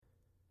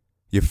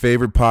Your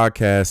favorite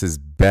podcast is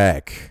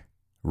back,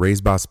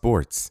 Raised by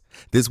Sports.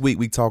 This week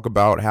we talk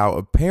about how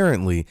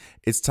apparently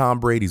it's Tom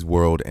Brady's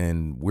world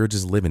and we're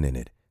just living in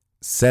it.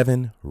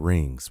 7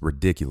 rings,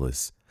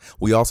 ridiculous.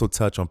 We also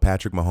touch on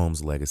Patrick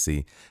Mahomes'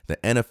 legacy, the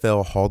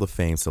NFL Hall of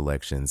Fame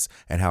selections,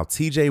 and how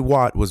TJ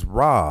Watt was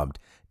robbed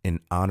in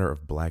honor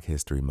of Black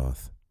History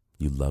Month.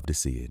 You love to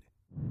see it.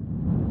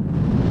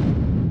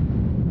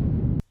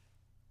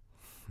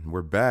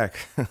 We're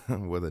back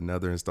with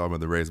another installment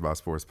of the Raised by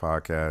Sports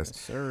podcast.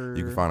 Yes, sir.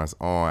 You can find us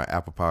on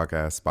Apple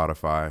Podcasts,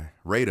 Spotify.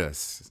 Rate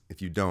us.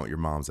 If you don't, your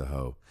mom's a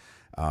hoe.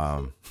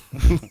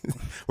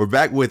 We're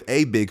back with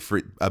a big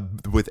three,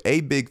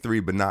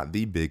 but not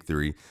the big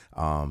three.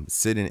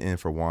 Sitting in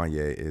for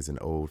Wanye is an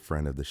old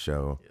friend of the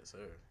show. Yes, sir.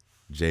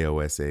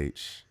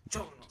 JOSH.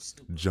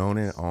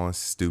 Jonin on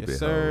Stupid Yes,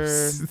 sir.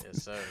 Host.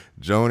 Yes, sir.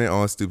 Jonin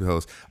on Stupid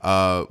Host.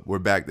 We're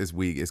back this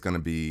week. It's gonna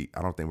be.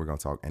 I don't think we're gonna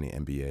talk any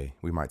NBA.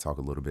 We might talk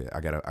a little bit. I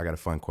got a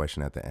fun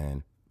question at the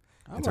end.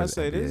 I was about to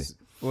say this.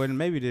 Well,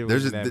 maybe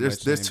There's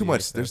too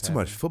much. There's too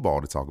much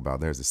football to talk about.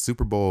 There's the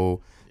Super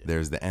Bowl. Yeah.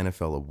 There's the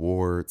NFL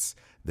awards.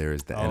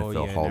 There's the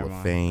NFL Hall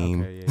of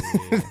Fame. Okay,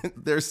 yeah.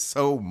 There's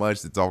so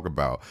much to talk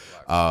about.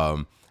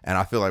 And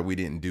I feel like we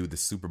didn't do the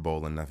Super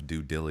Bowl enough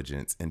due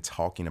diligence in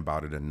talking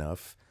about it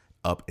enough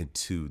up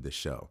into the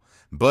show.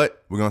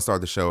 But we're going to start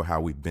the show how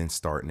we've been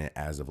starting it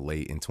as of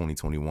late in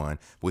 2021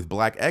 with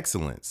Black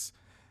Excellence,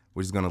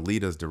 which is going to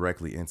lead us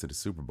directly into the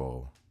Super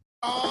Bowl.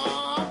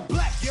 I'm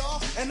black,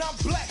 y'all, and I'm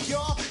black,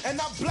 y'all, and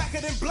I'm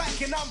blacker than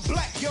black, and I'm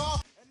black,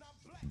 y'all.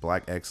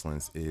 Black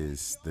Excellence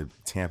is the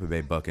Tampa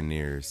Bay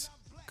Buccaneers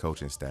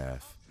coaching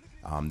staff.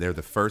 They're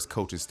the first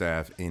coaching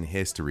staff in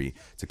history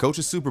to coach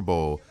a Super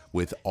Bowl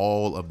with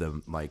all of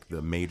the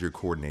major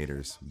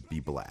coordinators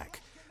be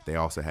black. They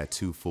also had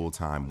 2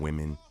 full-time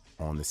women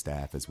on the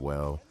staff as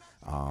well.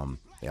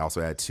 They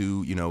also had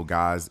 2,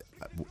 guys,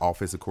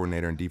 offensive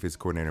coordinator and defensive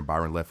coordinator,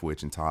 Byron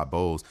Leftwich and Todd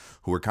Bowles,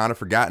 who were kind of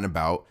forgotten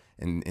about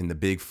in the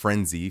big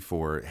frenzy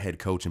for head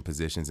coaching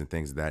positions and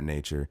things of that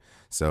nature.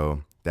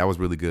 So that was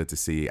really good to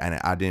see. And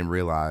I didn't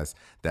realize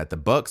that the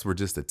Bucs were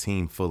just a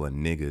team full of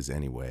niggas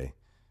anyway.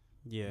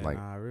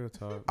 Yeah, real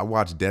talk. I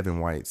watched Devin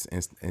White's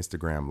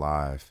Instagram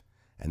live,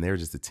 and they're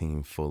just a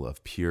team full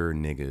of pure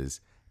niggas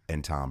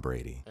and Tom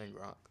Brady.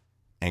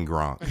 And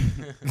Gronk.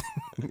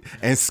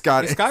 And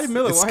Scotty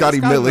Miller. Scotty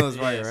Miller. Miller's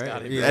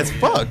right? Yeah. That's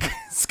fuck.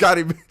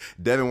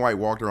 Devin White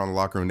walked around the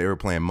locker room. They were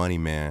playing Money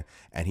Man,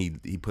 and he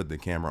put the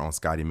camera on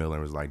Scotty Miller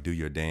and was like, "Do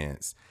your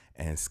dance."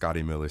 And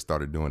Scotty Miller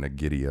started doing a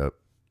giddy up.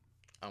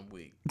 I'm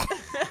weak.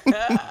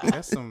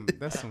 That's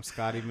some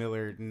Scotty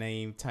Miller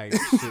name type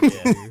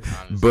shit. Yeah,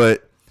 honestly.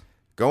 But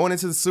going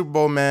into the Super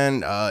Bowl,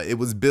 man, it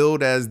was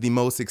billed as the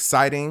most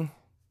exciting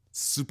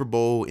Super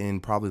Bowl in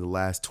probably the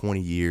last 20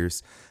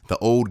 years. The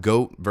old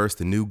GOAT versus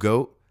the new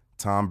GOAT,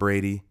 Tom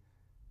Brady,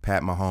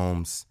 Pat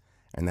Mahomes,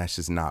 and that's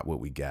just not what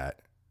we got.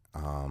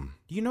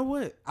 You know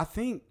what? I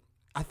think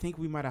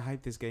we might have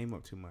hyped this game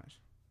up too much.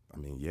 I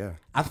mean, yeah.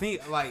 I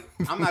think,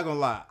 I'm not gonna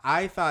lie.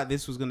 I thought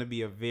this was gonna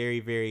be a very,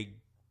 very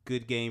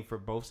good game for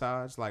both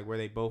sides, where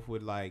they both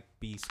would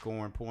be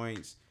scoring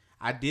points.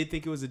 I did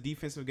think it was a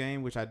defensive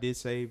game, which I did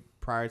say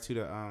prior to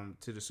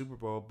the Super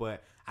Bowl,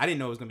 but I didn't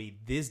know it was gonna be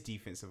this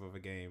defensive of a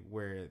game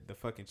where the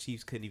fucking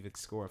Chiefs couldn't even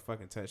score a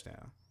fucking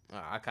touchdown.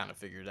 I kind of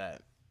figured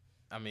that.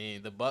 I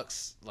mean, the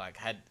Bucs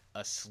had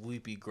a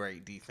sleepy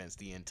great defense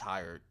the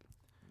entire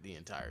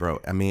Bro, year.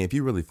 I mean, if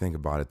you really think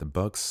about it, the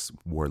Bucs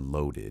were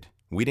loaded.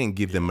 We didn't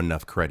give them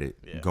enough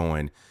credit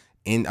going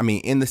in. I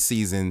mean, in the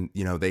season,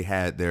 they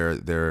had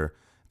their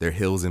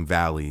hills and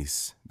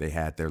valleys, they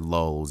had their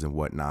lulls and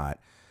whatnot,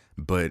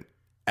 but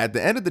at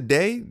the end of the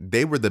day,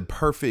 they were the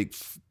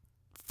perfect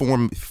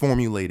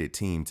formulated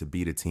team to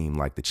beat a team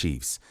like the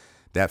Chiefs.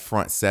 That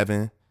front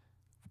 7,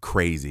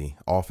 crazy.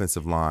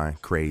 Offensive line,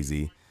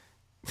 crazy.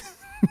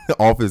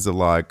 Offensive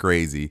line,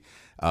 crazy.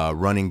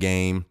 Running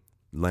game,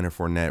 Leonard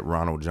Fournette,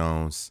 Ronald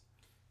Jones.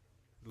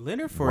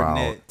 Leonard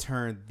Fournette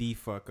turned the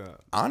fuck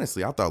up.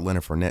 Honestly, I thought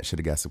Leonard Fournette should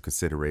have got some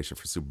consideration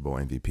for Super Bowl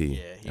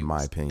MVP, in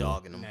my opinion.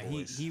 Dogging them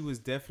boys. He was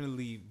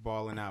definitely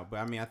balling out, but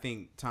I mean, I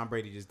think Tom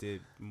Brady just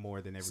did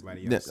more than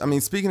everybody else. I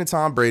mean, speaking of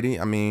Tom Brady,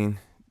 I mean,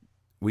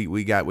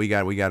 we got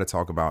to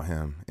talk about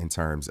him in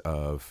terms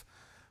of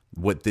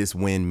what this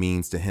win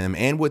means to him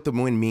and what the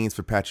win means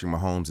for Patrick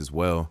Mahomes as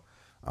well.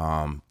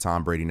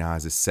 Tom Brady now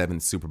has his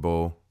 7th Super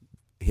Bowl.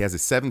 He has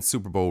his 7th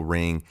Super Bowl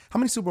ring. How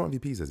many Super Bowl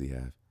MVPs does he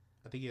have?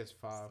 I think he has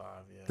 5.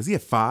 Yeah. Does he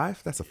have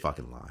 5? That's a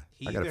fucking lie.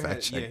 He I got to either fact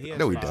has- check. yeah, he has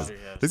No, he 5. doesn't.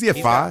 Yeah. Does he have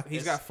 5?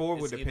 He's got 4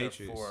 with the It's either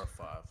Patriots. 4 or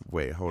 5.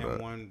 Wait, hold and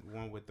up.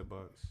 one with the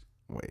Bucks.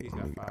 Wait, He's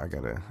got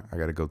 5 I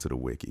gotta go to the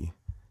wiki.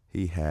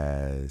 He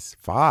has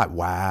 5.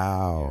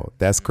 Wow,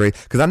 that's crazy.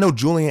 Because I know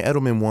Julian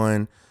Edelman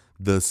won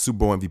the Super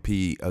Bowl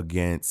MVP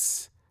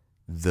against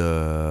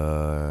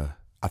the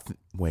The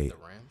Rams?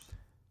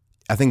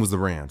 I think it was the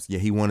Rams. Yeah,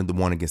 he won the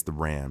one against the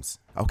Rams.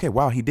 Okay,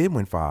 wow, he did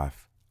win 5.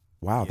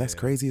 Wow, that's Yeah.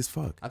 crazy as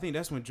fuck. I think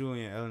that's when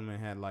Julian Edelman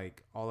had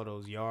all of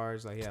those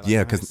yards. He had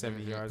Yeah, 'cause-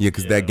 170 yards. Yeah,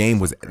 because that game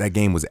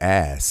was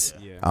ass.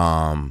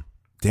 Yeah.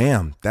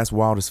 Damn, that's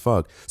wild as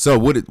fuck. So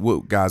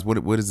what guys?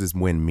 What does this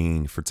win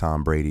mean for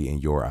Tom Brady in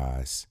your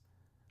eyes?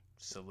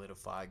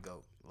 Solidified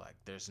GOAT. Like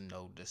there's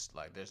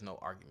no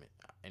argument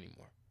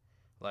anymore.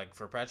 Like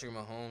for Patrick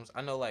Mahomes,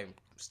 I know like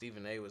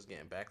Stephen A was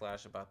getting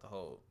backlash about the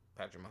whole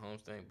Patrick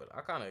Mahomes thing, but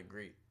I kind of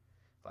agree.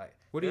 Like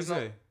What did he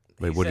say?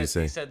 Wait, what did he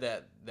say? He said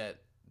that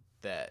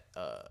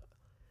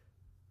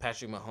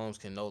Patrick Mahomes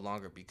can no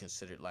longer be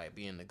considered like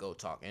being the GOAT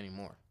talk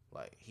anymore.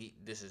 Like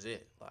this is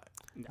it. Like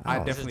I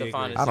this is definitely the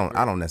finest agree.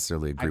 I don't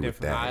necessarily agree with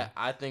definitely- that.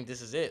 I think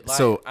this is it. Like,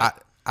 So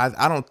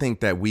I don't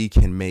think that we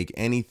can make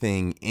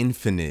anything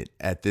infinite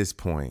at this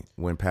point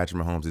when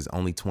Patrick Mahomes is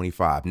only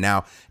 25.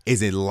 Now,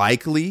 is it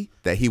likely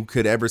that he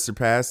could ever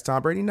surpass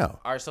Tom Brady? No.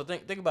 all right. So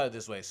think about it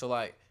this way. So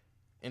like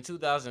in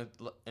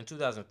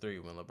 2003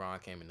 when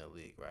LeBron came in the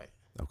league, right?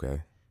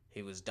 Okay.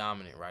 He was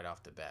dominant right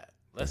off the bat.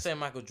 Let's say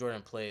Michael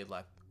Jordan played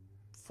like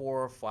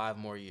 4 or 5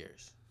 more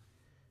years.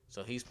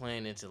 So he's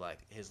playing into like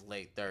his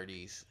late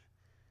 30s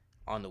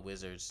on the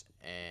Wizards,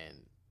 and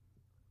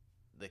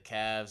the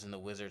Cavs and the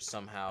Wizards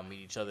somehow meet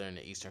each other in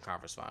the Eastern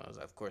Conference Finals.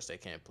 Of course, they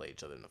can't play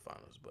each other in the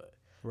finals, but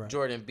Right.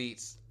 Jordan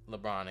beats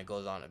LeBron and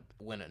goes on to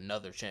win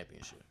another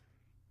championship.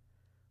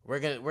 We're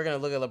gonna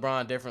look at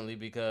LeBron differently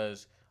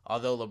because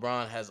although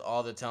LeBron has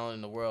all the talent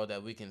in the world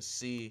that we can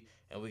see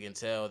and we can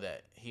tell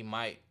that he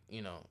might,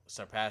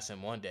 surpass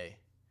him one day,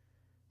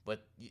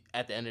 but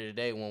at the end of the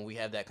day, when we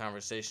have that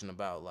conversation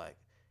about like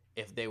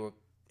if they were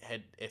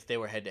head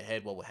to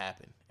head, what would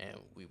happen, and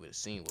we would have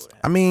seen what would happen.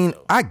 I mean,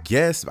 So, I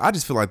guess I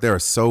just feel like there are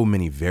so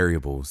many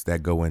variables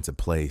that go into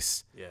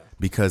place. yeah.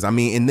 Because I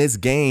mean, in this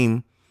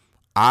game,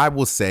 I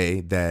will say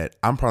that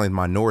I'm probably the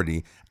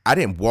minority. I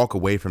didn't walk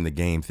away from the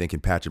game thinking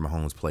Patrick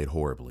Mahomes played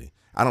horribly.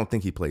 I don't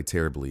think he played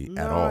terribly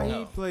at all.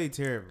 He played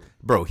terrible.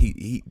 Bro,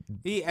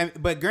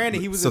 But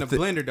granted, he was So in a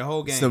blender the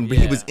whole game. So Yeah.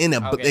 he was in a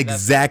Okay, that's fair,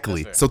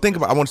 exactly. that's fair. So think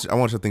about. I want you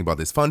to think about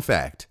this. Fun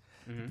fact.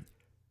 Mm-hmm.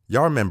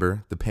 Y'all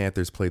remember the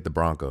Panthers played the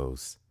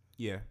Broncos,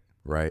 Yeah.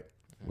 right?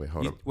 Wait,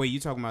 hold up. Wait, you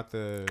talking about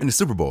the? In the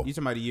Super Bowl. You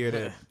talking about the year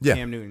that Yeah.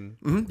 Cam Newton?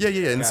 Yeah.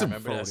 In the got Super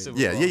Remember that Super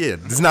Yeah, Bowl? yeah.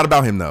 This is not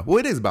about him though. Well,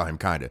 it is about him,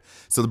 kind of.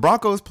 So the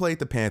Broncos played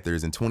the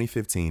Panthers in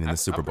 2015 in the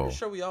Super I'm Bowl. pretty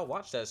sure we all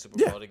watched that Super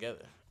Yeah. Bowl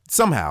together.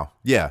 Somehow,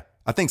 yeah,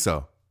 I think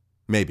so.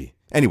 Maybe.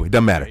 Anyway,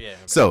 doesn't matter. Yeah.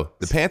 So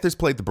the Panthers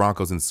played the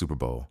Broncos in the Super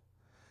Bowl.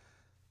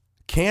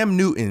 Cam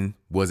Newton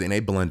was in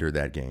a blender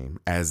that game,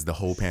 as the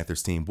whole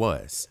Panthers team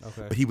was.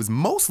 Okay. But he was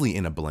mostly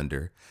in a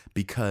blender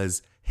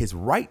because his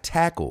right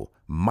tackle,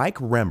 Mike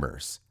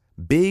Remmers,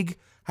 big.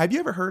 Have you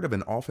ever heard of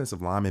an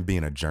offensive lineman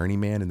being a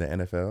journeyman in the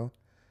NFL?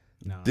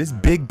 No. This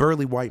big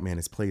burly white man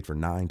has played for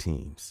 9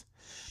 teams.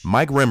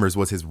 Mike Remmers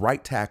was his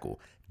right tackle.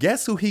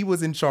 Guess who he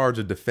was in charge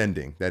of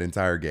defending that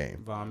entire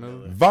game? Von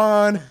Miller.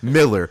 Von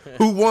Miller,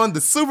 who won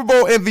the Super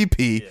Bowl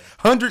MVP,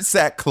 100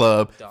 sack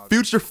club,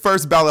 future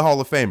first ballot Hall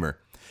of Famer.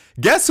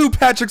 Guess who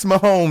Patrick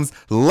Mahomes'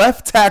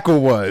 left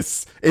tackle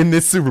was in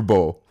this Super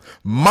Bowl?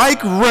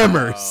 Mike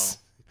Remmers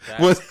That's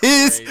was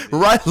his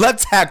crazy.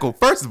 left tackle.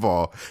 First of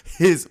all,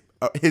 his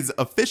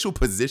official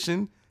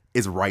position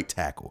is right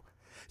tackle.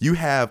 You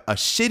have a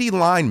shitty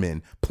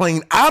lineman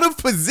playing out of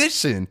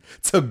position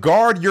to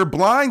guard your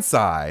blind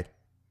side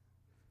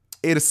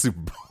in a Super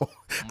Bowl.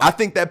 I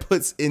think that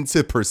puts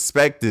into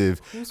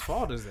perspective. Whose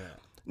fault is that?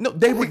 No,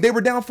 they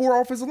were down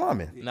 4 offensive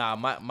linemen. Nah,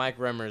 Mike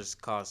Remmers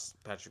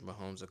cost Patrick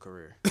Mahomes a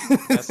career.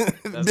 That's the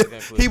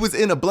conclusion. He was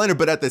in a blender,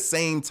 but at the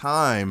same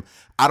time,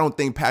 I don't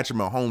think Patrick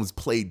Mahomes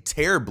played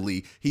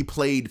terribly. He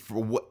played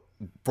for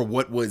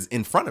what was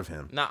in front of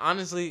him. Now,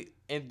 honestly,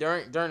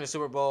 during the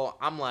Super Bowl,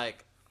 I'm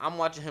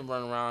watching him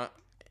run around,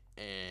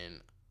 and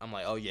I'm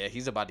like, oh yeah,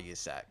 he's about to get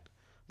sacked.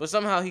 But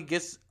somehow he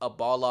gets a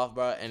ball off,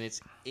 bro, and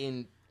it's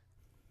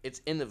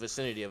in the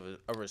vicinity of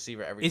a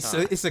receiver every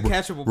time. It's a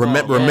catchable ball.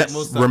 Remember Yes.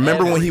 when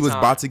Every he was time.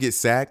 about to get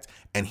sacked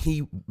and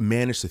he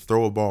managed to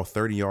throw a ball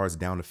 30 yards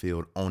down the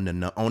field on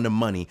the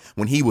money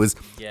when he was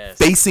Yes.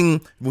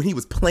 when he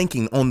was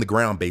planking on the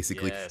ground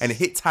basically, Yes. and it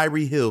hit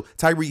Tyreek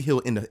Hill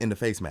in the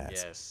face mask.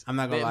 Yes. I'm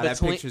not gonna lie, that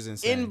picture's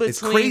insane. In between It's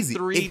crazy.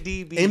 3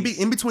 DBs.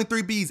 In between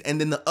 3 Bs,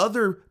 and then the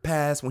other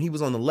pass when he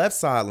was on the left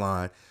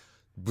sideline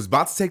was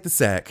about to take the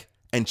sack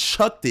and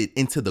chucked it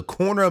into the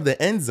corner of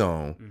the end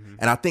zone.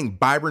 And I think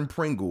Byron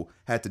Pringle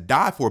had to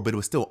die for it, but it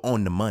was still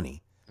on the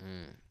money.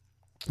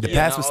 The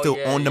pass was still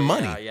on the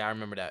money. Yeah, I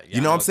remember that. Yeah,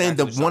 You know I what I'm saying?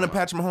 exactly The one of what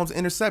you're Patrick Mahomes'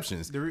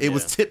 interceptions, The- it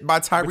was yeah. tipped by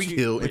But Tyreek you-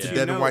 Hill but into you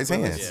Devin know- White's but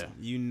hands. listen,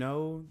 you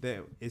know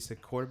that it's a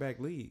quarterback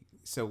league.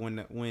 So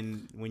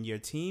when your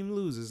team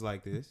loses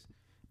like this,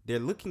 they're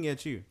looking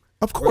at you.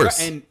 Of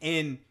course.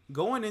 And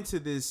going into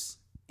this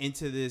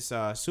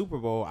Super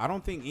Bowl, I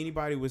don't think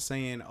anybody was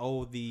saying,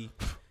 "Oh, the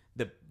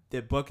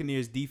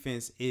Buccaneers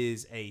defense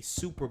is a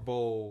Super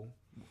Bowl,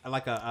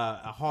 like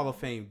a Hall of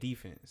Fame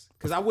defense."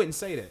 Because I wouldn't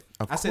say that.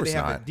 Of I said course they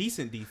have not. a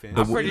decent defense.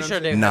 I'm You pretty know sure what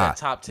I'm they saying? had Nah, a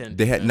top 10.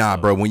 They had defense,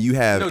 bro. When you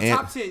have No,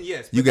 top 10,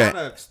 yes. you but got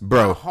not a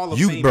bro, Hall of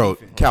you Fame bro,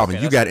 defense. Calvin.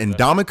 Okay, you got that's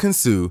Ndamukong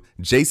Suh,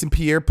 Jason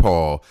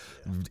Pierre-Paul,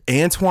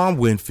 Antoine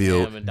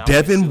Winfield, Damn, Ndamukong Suh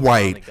Devin finally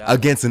White got it.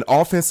 against an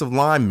offensive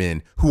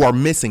lineman who are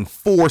missing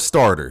 4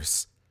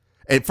 starters.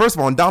 And first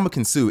of all,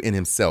 Ndamukong Suh in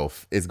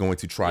himself is going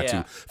to try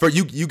Yeah. to. For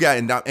you got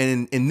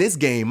and in this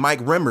game, Mike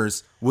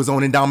Remmers was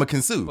on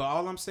Ndamukong Suh. But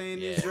all I'm saying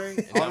is, Yeah.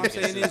 Dre, all I'm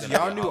saying is, Gonna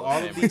y'all be knew all all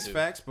over of him, these too.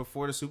 facts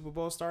before the Super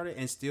Bowl started,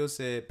 and still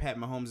said Pat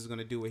Mahomes is going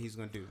to do what he's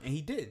going to do, and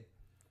he did.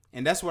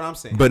 And that's what I'm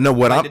saying. But no,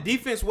 what like I'm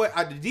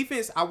the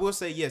defense, I will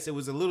say yes, it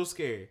was a little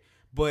scary,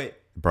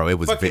 but bro, it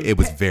was fucking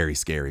very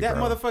scary, that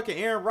bro. motherfucking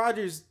Aaron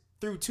Rodgers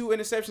threw 2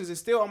 interceptions and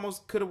still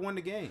almost could have won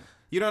the game.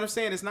 You know what I'm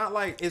saying? It's not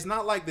like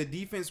the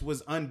defense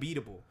was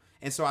unbeatable.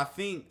 And so I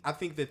think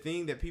the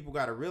thing that people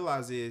got to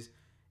realize is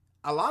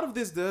a lot of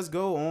this does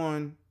go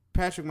on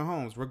Patrick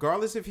Mahomes,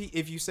 regardless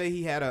if you say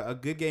he had a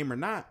good game or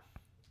not.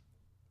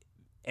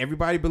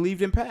 Everybody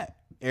believed in Pat.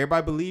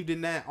 Everybody believed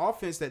in that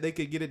offense that they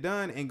could get it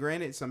done. And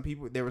granted,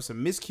 there were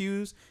some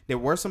miscues. There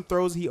were some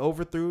throws he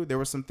overthrew. There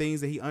were some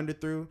things that he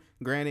underthrew.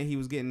 Granted, he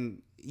was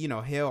getting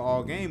hell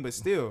all game, but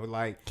still,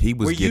 like He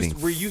was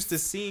we're used to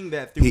seeing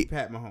that through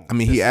Pat Mahomes. I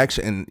mean, he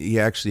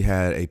actually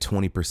had a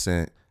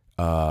 20%.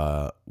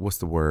 What's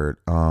the word?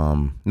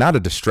 Not a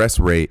distress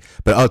rate,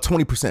 but a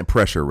 20%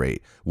 pressure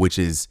rate, which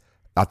is,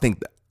 I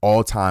think,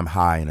 all-time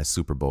high in a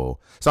Super Bowl.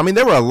 So, I mean,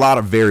 there were a lot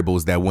of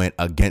variables that went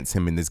against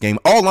him in this game.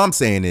 All I'm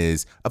saying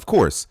is, of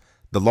course,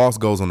 the loss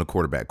goes on the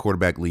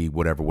quarterback lead,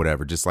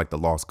 whatever, just like the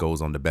loss goes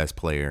on the best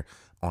player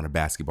on a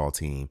basketball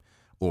team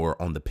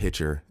or on the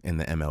pitcher in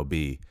the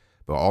MLB.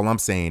 But all I'm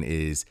saying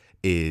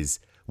is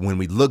when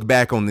we look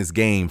back on this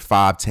game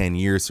 5-10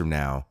 years from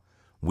now,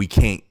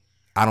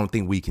 I don't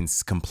think we can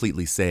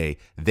completely say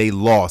they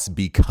lost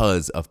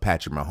because of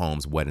Patrick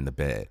Mahomes wetting the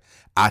bed.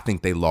 I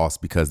think they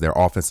lost because their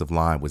offensive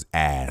line was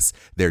ass.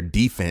 Their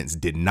defense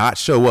did not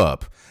show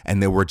up,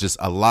 and there were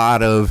a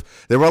lot of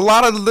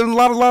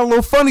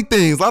little funny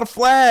things, a lot of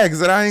flags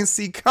that I ain't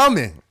see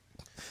coming.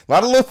 A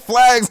lot of little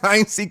flags I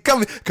ain't see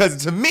coming,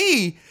 because to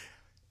me,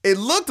 it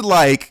looked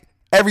like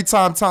every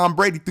time Tom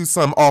Brady threw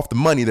something off the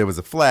money, there was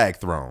a flag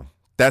thrown.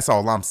 That's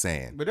all I'm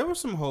saying. But there were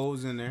some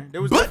holes in there.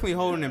 There was definitely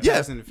holding and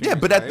passing the Yeah,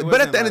 but at the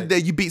end of the day,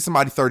 you beat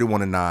somebody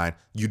 31-9.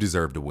 You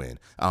deserve to win.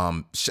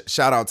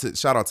 Shout out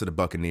to the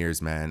Buccaneers,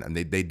 man. And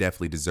they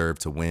definitely deserve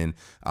to win.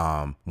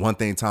 One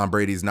thing Tom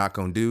Brady is not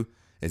going to do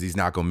is he's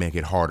not going to make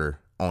it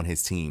harder on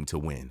his team to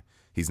win.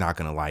 He's not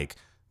going to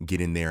get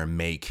in there and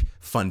make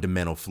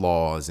fundamental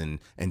flaws and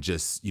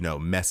just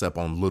mess up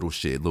on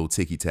little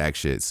ticky-tack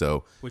shit.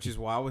 So, which is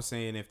why I was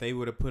saying if they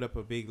would have put up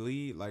a big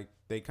lead like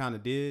they kind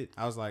of did,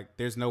 I was like,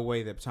 there's no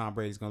way that Tom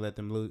Brady's gonna let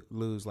them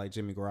lose like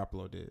Jimmy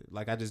Garoppolo did.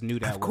 Like I just knew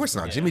that. Of course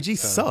not. Jimmy G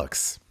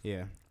sucks.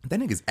 Yeah, that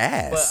nigga's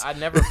ass. But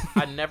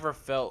I never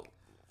felt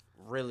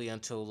really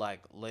until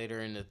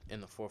later in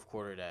the fourth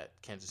quarter that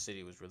Kansas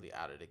City was really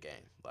out of the game.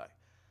 Like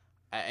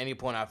at any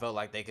point, I felt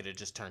like they could have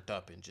just turned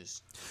up and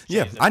just.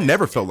 I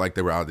never felt like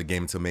they were out of the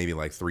game until maybe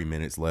 3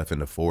 minutes left in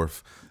the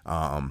fourth.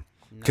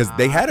 Because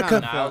they had I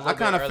kind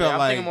of felt I'm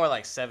like thinking more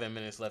like 7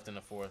 minutes left in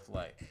the fourth.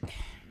 Like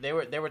they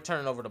were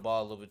turning over the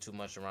ball a little bit too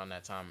much around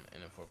that time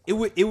in the fourth.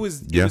 It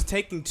was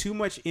taking too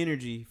much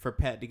energy for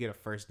Pat to get a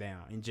first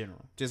down in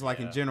general. Just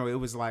in general, it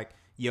was like,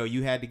 yo,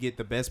 you had to get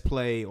the best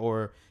play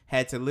or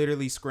had to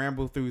literally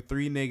scramble through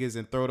 3 niggas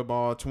and throw the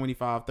ball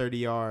 25, 30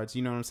 yards,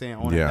 you know what I'm saying,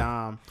 on a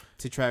dime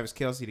to Travis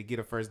Kelce to get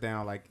a first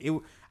down.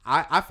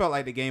 I felt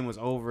like the game was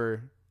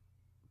over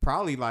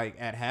probably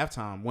at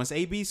halftime. Once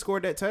AB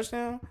scored that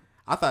touchdown,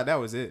 I thought that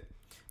was it.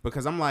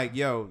 Because I'm like,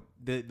 yo,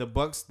 the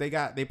Bucks, they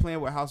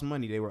playing with house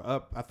money. They were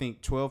up, I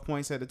think, 12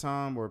 points at the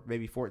time or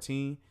maybe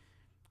 14.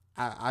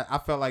 I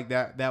felt like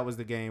that was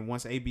the game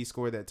once AB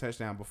scored that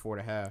touchdown before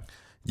the half.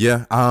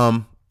 Yeah.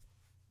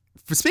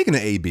 For speaking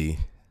of AB,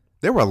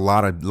 there were a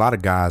lot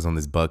of guys on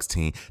this Bucks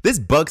team. This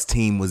Bucks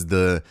team was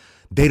the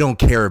they don't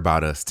care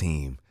about us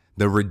team,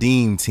 the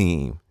redeem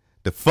team,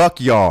 the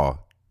fuck y'all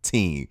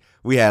team.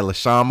 We had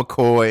LaShawn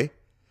McCoy,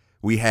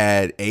 we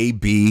had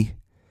AB.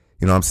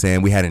 You know what I'm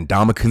saying? We had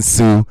Ndamukong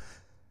Suh.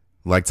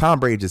 Tom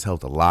Brady just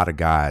helped a lot of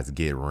guys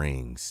get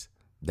rings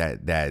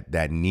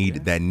that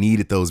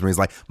needed those rings.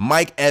 Like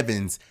Mike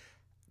Evans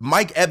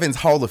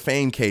Hall of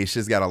Fame case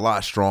just got a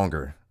lot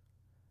stronger.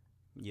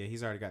 Yeah,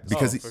 he's already got the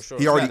because for sure.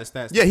 he already got the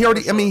stats. Yeah, he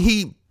already. Sure. I mean,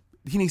 he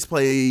needs to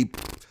play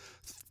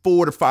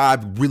 4 to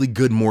 5 really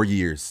good more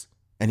years,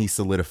 and he's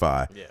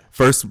solidified. Yeah.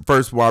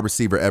 First wide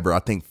receiver ever. I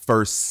think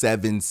first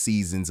 7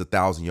 seasons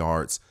 1,000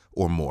 yards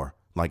or more.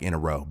 In a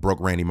row. Broke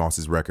Randy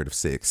Moss's record of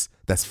 6.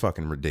 That's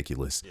fucking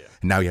ridiculous. Yeah.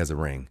 And now he has a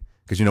ring.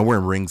 Because we're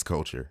in rings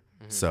culture.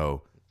 Mm-hmm.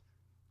 So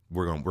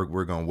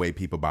we're gonna weigh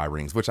people by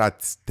rings, which I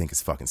think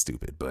is fucking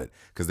stupid, but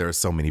because there are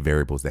so many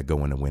variables that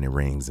go into winning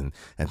rings and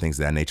things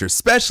of that nature,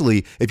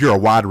 especially if you're a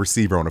wide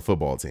receiver on a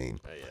football team.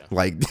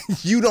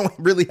 You don't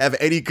really have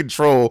any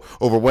control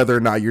over whether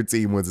or not your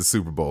team wins a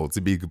Super Bowl,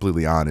 to be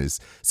completely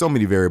honest. So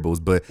many variables.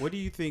 But what do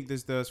you think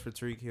this does for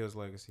Tyreek Hill's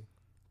legacy?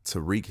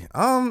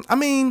 I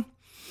mean,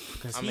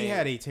 because he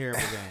had a terrible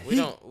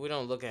game. We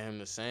don't look at him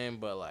the same,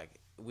 but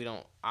we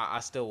don't. I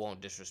still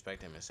won't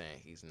disrespect him in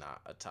saying he's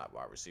not a top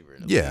wide receiver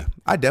in the league.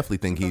 I definitely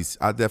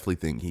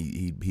think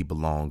he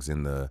belongs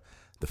in the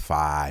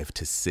 5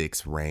 to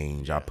 6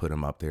 range. I put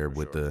him up there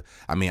with the.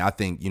 I mean, I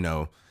think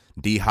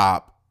D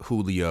Hop,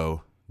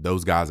 Julio,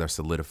 Those guys are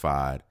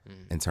solidified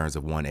in terms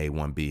of 1A,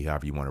 1B,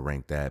 however you want to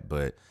rank that.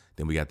 But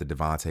then we got the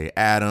Devontae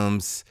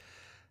Adams.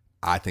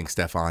 I think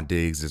Stephon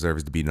Diggs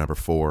deserves to be number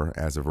 4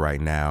 as of right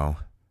now.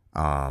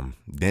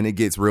 Then it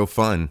gets real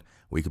fun.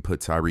 We could put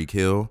Tyreek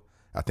Hill.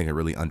 I think a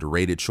really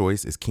underrated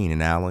choice is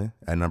Keenan Allen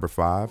at number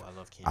 5. Oh, I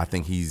love Keenan. I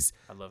think he's,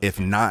 if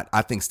not,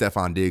 I think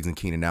Stephon Diggs and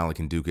Keenan Allen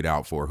can duke it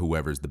out for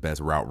whoever's the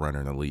best route runner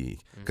in the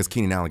league. Because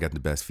Keenan Allen got the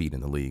best feet in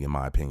the league, in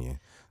my opinion.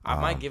 I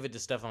might give it to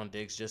Stephon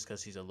Diggs just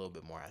because he's a little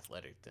bit more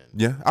athletic than.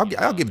 Yeah,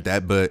 I'll give it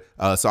that. But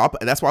that's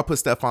why I put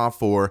Stephon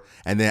 4.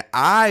 And then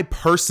I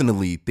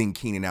personally think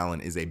Keenan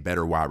Allen is a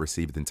better wide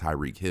receiver than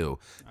Tyreek Hill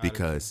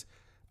because,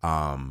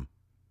 no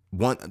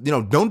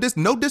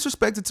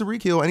disrespect to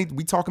Tyreek Hill.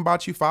 We talking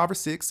about you 5 or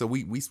 6, so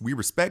we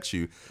respect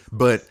you.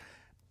 But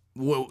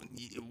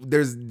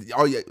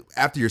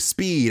after your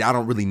speed, I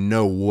don't really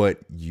know what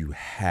you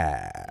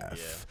have.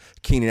 Yeah.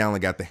 Keenan Allen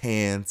got the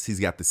hands.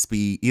 He's got the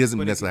speed. He doesn't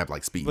necessarily have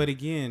like speed. But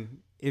again,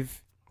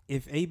 if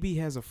AB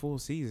has a full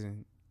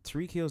season,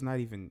 Tyreek Hill's not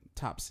even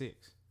top 6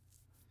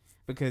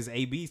 because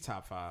AB's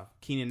top 5.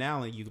 Keenan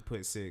Allen you could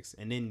put 6,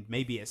 and then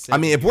maybe at 7. I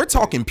mean, if you we're could put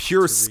talking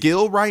pure Tyreek.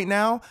 skill right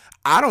now,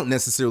 I don't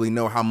necessarily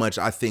know how much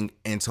I think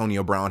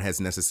Antonio Brown has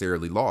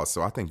necessarily lost.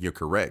 So I think you're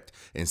correct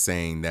in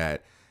saying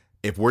that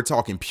if we're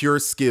talking pure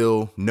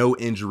skill, no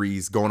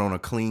injuries, going on a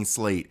clean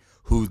slate,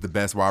 who's the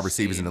best wide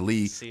receivers in the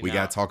league? We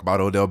got to talk about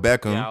Odell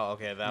Beckham. Yeah,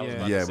 okay, that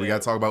was. Yeah, we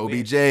got to talk about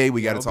OBJ.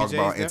 We got to talk OBJ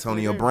about is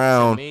Antonio definitely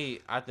Brown. To me,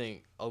 I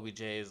think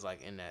OBJ is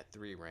like in that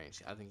 3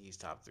 range. I think he's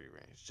top 3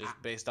 range, just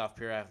based off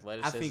pure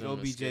athleticism. I think and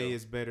OBJ skill.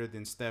 is better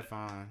than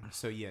Stephon.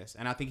 So yes,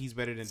 and I think he's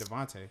better than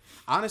Devontae.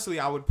 Honestly,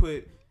 I would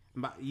put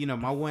my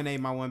 1A,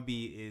 my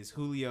 1B is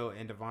Julio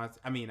and Devontae.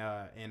 I mean,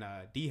 and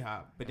D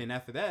Hop. But then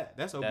after that,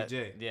 that's OBJ.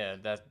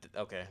 That's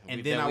okay. And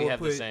we then I we would have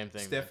put the same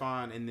thing.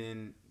 Stephon and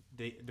then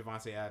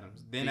Devontae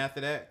Adams. Then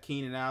after that,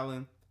 Keenan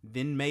Allen.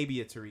 Then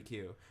maybe a Tyreek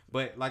Hill.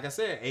 But like I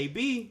said,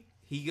 AB,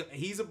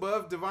 he's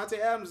above Devontae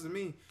Adams to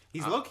me.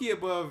 He's low key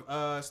above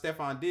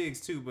Stephon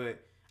Diggs too.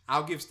 But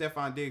I'll give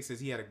Stephon Diggs because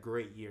he had a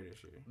great year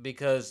this year.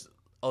 Because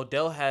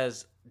Odell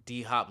has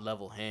D Hop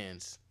level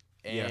hands,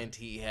 and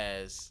he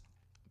has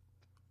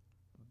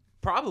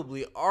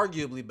probably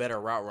arguably better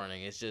route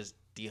running. It's just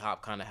D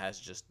Hop kind of has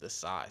just the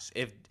size.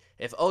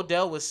 If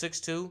Odell was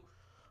 6'2",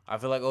 I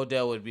feel like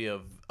Odell would be a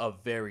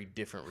very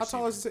different receiver.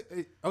 How tall is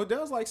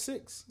Odell's like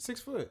 6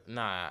 foot.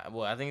 Nah,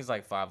 well, I think he's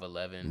like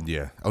 5'11".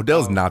 Yeah,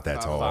 Odell's not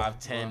that tall.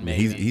 5'10",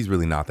 maybe. He's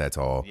really not that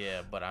tall.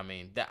 Yeah, but I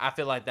mean, I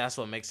feel like that's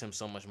what makes him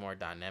so much more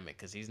dynamic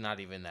because he's not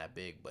even that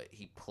big, but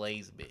he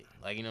plays big.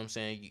 Like, you know what I'm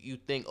saying? You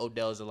think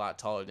Odell's a lot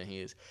taller than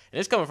he is. And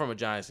it's coming from a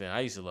Giants fan.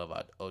 I used to love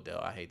Odell.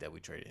 I hate that we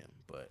traded him,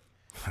 but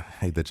I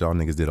hate that y'all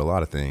niggas did a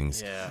lot of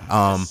things.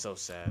 yeah, it's so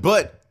sad.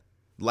 But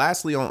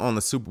lastly, on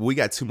the Super, we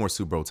got 2 more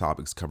Super Bowl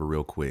topics to cover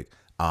real quick.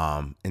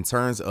 In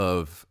terms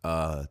of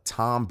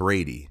Tom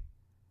Brady,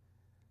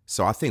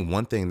 so I think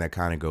one thing that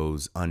kind of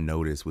goes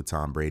unnoticed with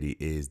Tom Brady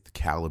is the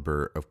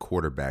caliber of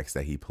quarterbacks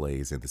that he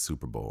plays in the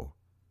Super Bowl.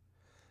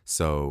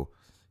 So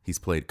he's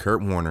played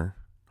Kurt Warner,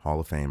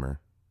 Hall of Famer,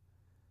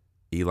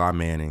 Eli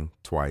Manning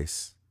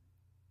twice,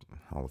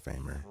 Hall of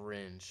Famer.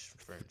 Fringe.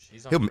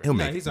 He's on He'll fringe.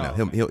 make he's it. No, on.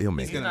 he'll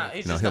make He's it. not,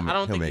 he's No, just he'll not, I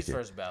don't he'll think make he's it.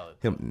 first ballot.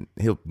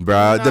 He'll bro.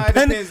 Nah, it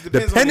depends on the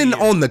Depending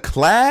year. on the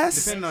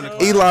class, Depending on the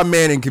class. Eli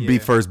Manning could be Yeah.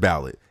 first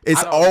ballot.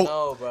 It's I don't all.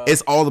 know, bro.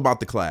 It's all about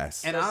the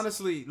class. And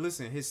honestly,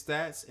 listen, his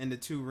stats and the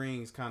 2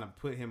 rings kind of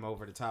put him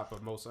over the top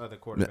of most other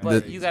quarterbacks.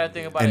 But you got to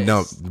think about And it.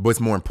 no, It's what's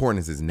more important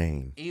is his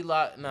name. Eli's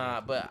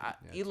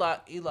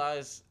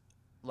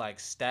like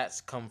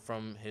stats come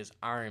from his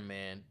Iron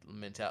Man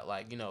mentality,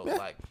 like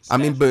I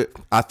mean, stats. but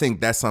I think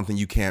that's something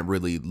you can't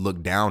really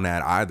look down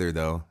at either,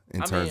 though,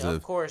 in terms of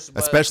of course,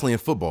 but especially in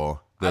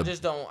football. I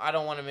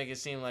don't want to make it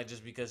seem like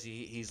just because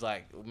he's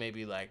like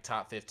maybe like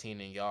top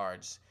 15 in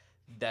yards,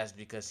 that's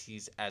because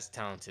he's as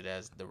talented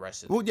as the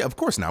rest of them. Well, yeah, of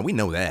course not. We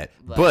know that,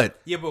 Like-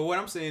 but Yeah, but what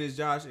I'm saying is,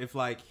 Josh, if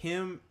like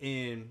him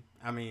and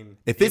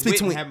If it's it wouldn't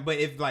between- happen, but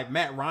if like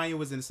Matt Ryan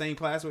was in the same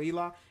class with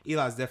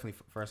Eli's definitely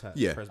first.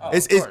 yeah, first Oh,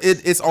 it's of course.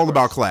 it's all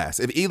about class.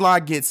 If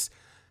Eli gets,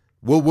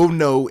 we'll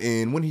know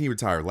in when did he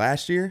retire?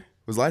 Last year?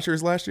 Was last year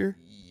his last year?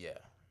 Yeah.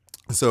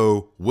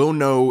 So we'll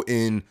know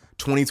in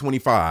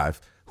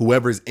 2025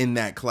 whoever's in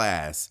that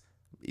class,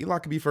 Eli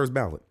could be first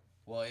ballot.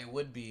 Well, it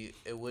would be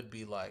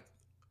like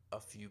a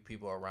few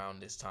people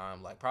around this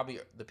time, like probably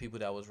the people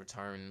that was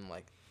returning,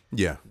 like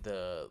Yeah.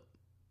 the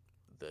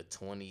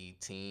 20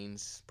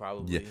 teens,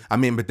 probably. Yeah, I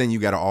mean, but then you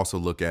got to also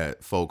look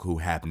at folk who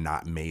have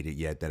not made it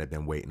yet that have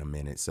been waiting a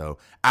minute. So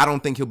I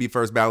don't think he'll be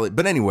first ballot.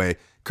 But anyway,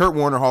 Kurt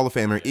Warner, Hall of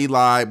Famer.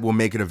 Eli will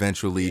make it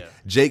eventually. Yeah.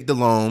 Jake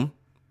Delhomme,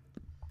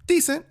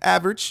 decent,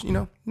 average.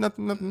 Nothing,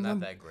 Not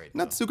that great.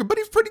 not though. super, but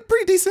he's pretty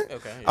decent.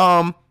 Okay,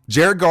 yeah.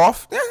 Jared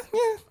Goff,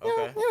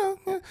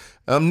 Okay.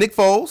 Nick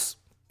Foles,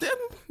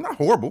 not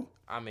horrible.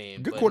 I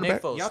mean, Good but quarterback.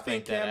 Nick Foles Y'all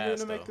think spanked that Cam Newton ass,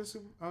 will make though. the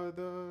Super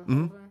the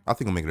Mm-hmm. I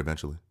think he'll make it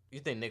eventually. You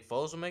think Nick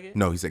Foles will make it?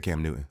 No, he said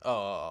Cam Newton.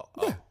 Oh.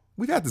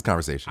 We got this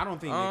conversation. I don't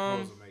think Nick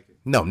Foles will make it.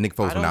 No, Nick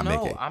Foles I will don't not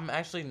know. make it. I'm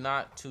actually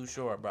not too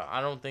sure, bro. I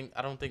don't think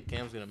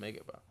Cam's gonna make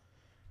it, bro.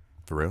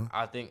 For real?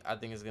 I think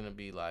it's gonna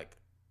be like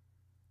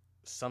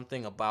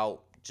something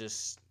about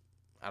just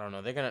I don't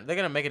know. They're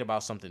gonna make it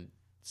about something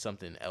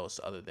else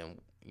other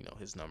than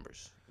his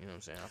numbers. You know what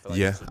I'm saying? I feel like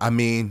Yeah, I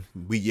mean,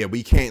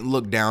 we can't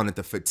look down at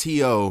the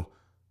T.O.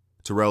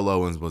 Terrell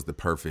Owens was the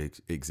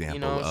perfect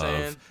example what I'm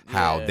saying? of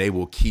how Yeah. they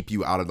will keep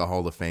you out of the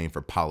Hall of Fame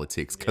for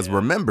politics. Because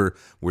remember,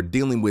 we're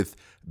dealing with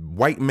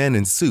white men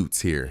in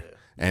suits here.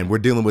 And we're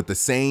dealing with the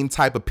same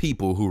type of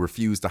people who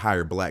refuse to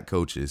hire black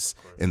coaches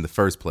in the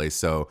first place.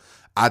 So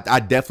I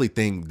definitely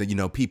think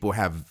that, people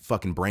have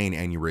fucking brain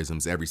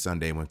aneurysms every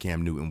Sunday when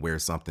Cam Newton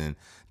wears something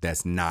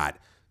that's not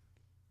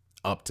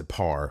up to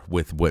par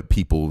with what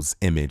people's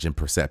image and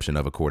perception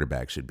of a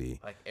quarterback should be.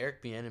 Like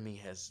Eric Bieniemy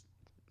has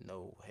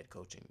no head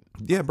coaching.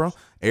 Yeah, bro.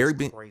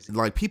 Eric, crazy.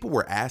 like people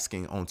were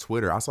asking on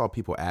Twitter. I saw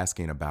people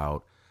asking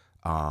about,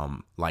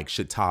 like,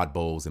 should Todd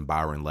Bowles and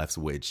Byron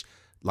Leftwich,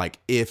 like,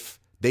 if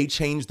they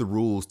changed the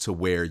rules to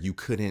where you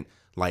couldn't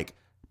like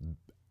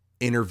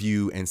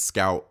interview and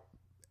scout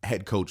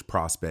head coach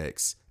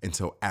prospects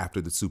until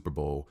after the Super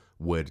Bowl,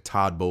 would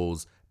Todd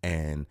Bowles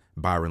and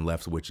Byron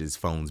Leftwich's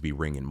phones be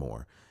ringing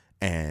more?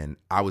 And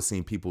I was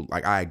seeing people,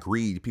 like, I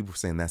agreed. People were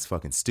saying that's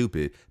fucking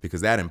stupid because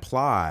that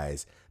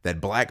implies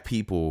that black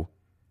people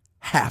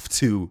have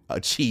to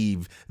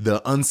achieve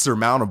the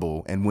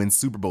unsurmountable and win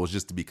Super Bowls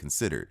just to be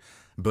considered.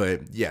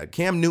 But yeah,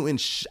 Cam Newton,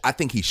 I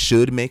think he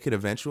should make it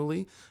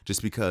eventually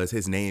just because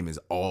his name is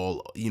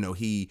all,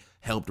 he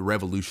helped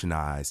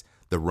revolutionize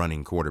the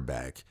running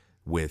quarterback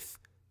with,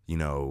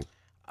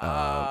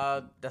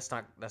 That's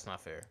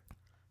not fair.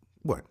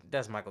 what?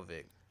 That's Michael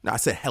Vick. No, I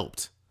said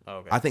helped.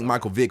 Okay. I think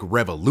Michael Vick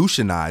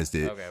revolutionized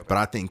it, Okay. but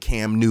I think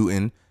Cam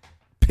Newton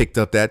picked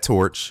up that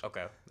torch,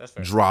 Okay, that's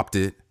fair. dropped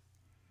it.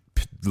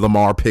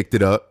 Lamar picked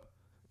it up.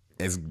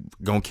 Is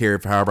gonna carry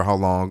it for how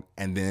long,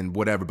 and then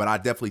whatever. But I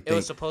definitely It think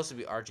was supposed to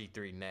be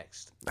RG3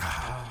 next.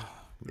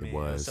 it It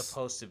was. was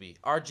supposed to be.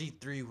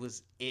 RG3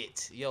 was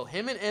it. Yo,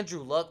 him and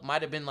Andrew Luck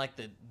might have been like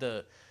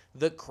the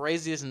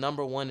craziest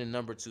number 1 and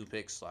number 2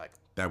 picks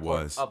That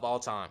was. of all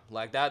time.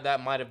 Like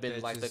that might have been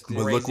That like the just But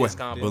didn't- look craziest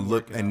what. combo. But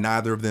look, work out. and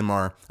neither of them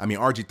are. I mean,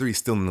 RG3 is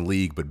still in the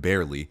league, but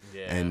barely.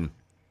 Yeah. And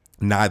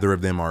neither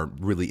of them are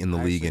really in the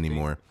I league actually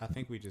anymore. I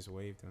think we just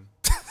waived him.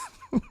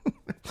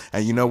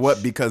 And you know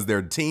what? Because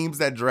their teams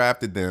that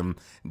drafted them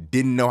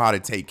didn't know how to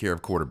take care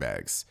of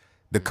quarterbacks.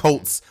 The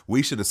Colts,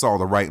 we should have saw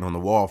the writing on the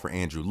wall for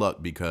Andrew Luck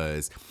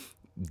because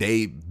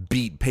they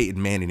beat Peyton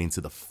Manning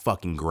into the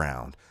fucking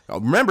ground.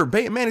 Remember,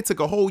 Peyton Manning took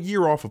a whole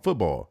year off of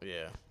football.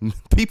 Yeah.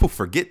 People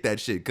forget that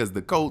shit because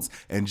the Colts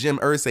and Jim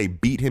Irsay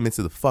beat him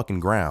into the fucking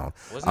ground.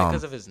 Wasn't it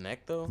because of his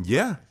neck though?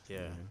 Yeah.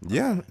 Yeah.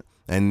 Yeah.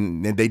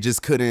 And they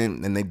just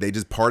couldn't, and they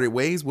just parted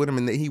ways with him,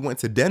 and he went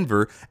to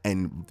Denver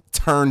and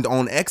turned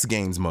on X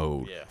Games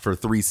mode Yeah. for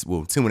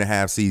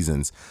 2.5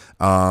 seasons.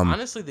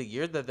 Honestly, the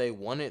year that they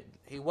won it,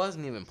 he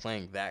wasn't even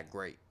playing that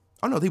great.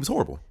 Oh no, he was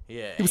horrible.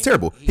 Yeah. He was and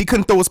terrible. He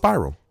couldn't throw a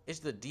spiral. It's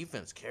the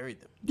defense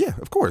carried them. Yeah,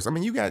 of course. I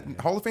mean, you got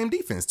Hall of Fame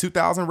defense.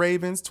 2000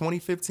 Ravens,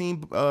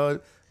 2015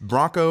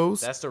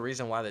 Broncos, That's the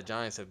reason why the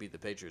Giants have beat the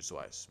Patriots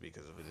twice,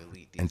 because of an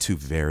elite defense. and 2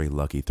 very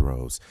lucky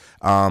throws.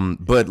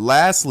 But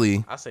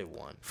lastly, I say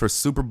 1. for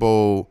Super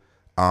Bowl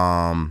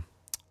odds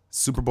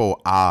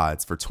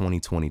for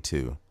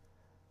 2022,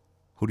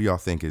 who do y'all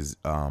think is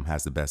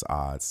has the best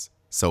odds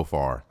so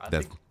far? I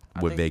That's think-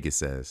 what Vegas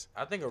says.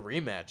 I think a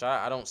rematch.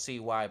 I don't see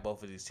why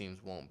both of these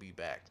teams won't be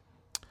back.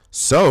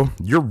 So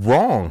you're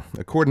wrong,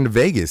 according to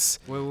Vegas.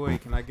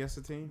 Wait. Can I guess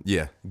the team?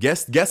 Yeah,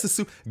 guess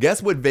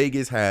what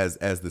Vegas has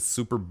as the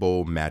Super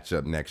Bowl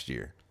matchup next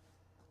year.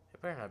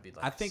 It better not be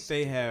like I think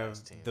they have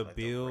stupid-ass team, the like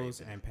Bills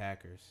Ravens. and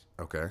Packers,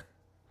 Okay,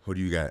 who do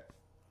you got?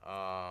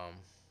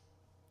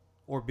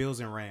 or Bills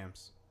and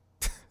Rams.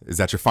 Is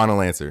that your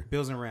final answer?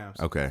 Bills and Rams.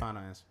 Okay.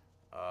 Final answer.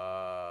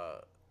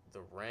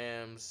 The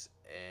Rams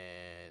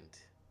and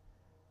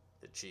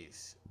the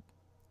Chiefs.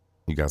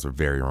 You guys are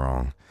very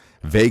wrong.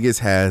 Vegas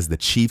has the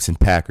Chiefs and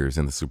Packers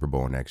in the Super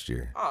Bowl next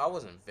year. Oh, I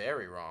wasn't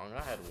very wrong.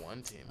 I had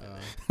one team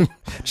in there.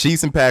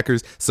 Chiefs and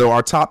Packers. So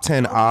our top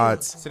 10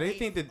 odds. So they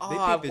think that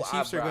Oh, the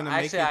Chiefs are going to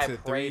make actually, it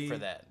to I prayed 3. for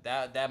that.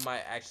 That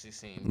might actually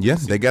seem. Yeah,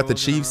 they got the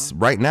Bowls in a Chiefs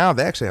right now.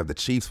 They actually have the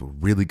Chiefs with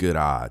really good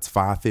odds,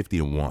 550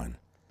 to 1.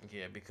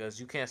 Yeah, because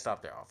you can't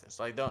stop their offense.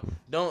 Like don't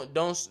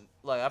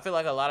like. I feel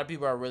like a lot of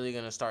people are really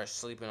gonna start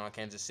sleeping on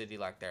Kansas City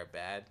like they're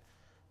bad.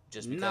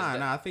 Just because.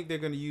 Nah. I think they're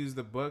going to use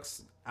the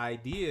Bucks'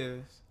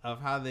 ideas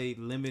of how they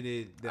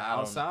limited the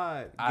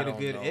outside, I get a don't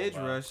good know, edge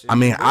bro. rush. I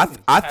mean, I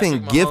Patrick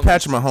think give Mahomes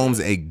Patrick is Mahomes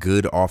good. a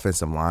good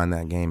offensive line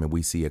that game, and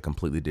we see a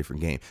completely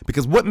different game.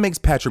 Because what makes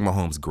Patrick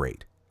Mahomes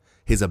great?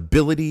 His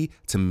ability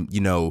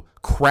to,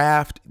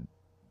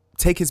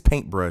 take his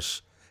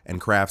paintbrush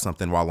and craft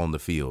something while on the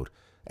field.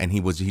 And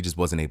he just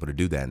wasn't able to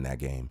do that in that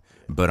game.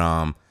 But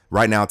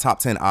right now, top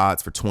 10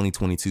 odds for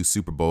 2022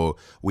 Super Bowl,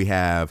 we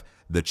have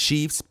the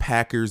Chiefs,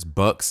 Packers,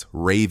 Bucks,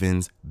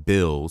 Ravens,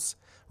 Bills,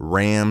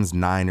 Rams,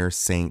 Niners,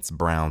 Saints,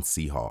 Browns,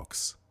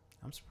 Seahawks.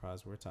 I'm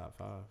surprised we're top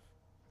 5.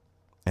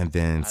 And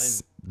then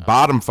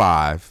bottom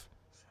 5,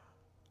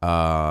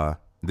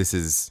 this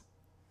is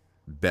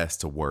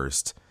best to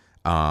worst.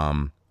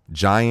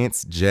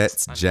 Giants,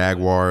 Jets,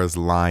 Jaguars,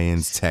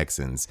 Lions,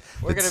 Texans.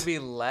 We're gonna be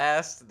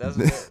last.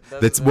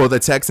 Well, the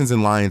Texans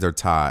and Lions are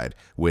tied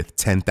with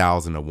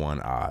 10,000 to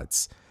 1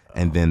 odds,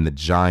 and then the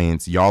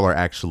Giants, y'all are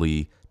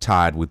actually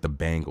tied with the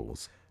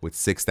Bengals with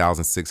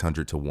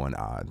 6,600 to 1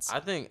 odds. I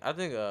think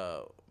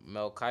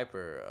Mel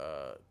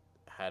Kiper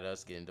had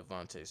us getting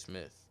Devontae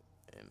Smith.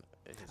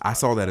 I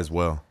saw that as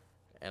well.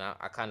 And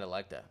I kind of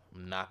like that.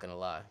 I'm not gonna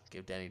lie.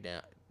 Give Danny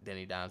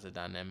Dimes a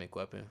dynamic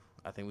weapon.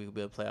 I think we could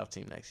be a playoff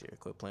team next year.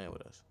 Quit playing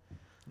with us.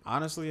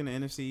 Honestly, in the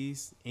NFC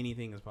East,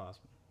 anything is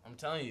possible. I'm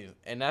telling you,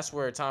 and that's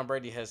where Tom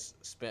Brady has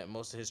spent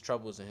most of his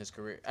troubles in his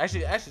career.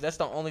 Actually, that's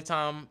the only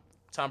time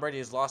Tom Brady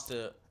has lost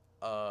to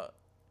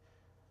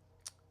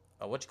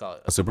what you call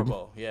it? A Super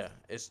Bowl? Yeah,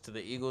 it's to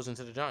the Eagles and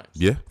to the Giants.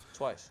 Yeah.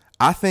 Twice.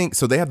 I think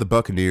so. They have the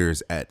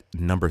Buccaneers at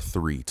number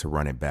 3 to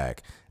run it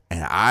back,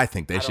 and I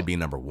think they should be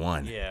number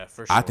 1. Yeah,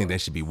 for sure. I think they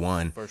should be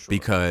 1 For sure.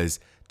 because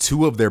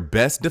 2 of their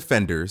best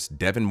defenders,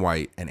 Devin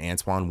White and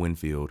Antoine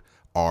Winfield,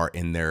 are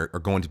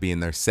going to be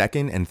in their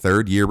 2nd and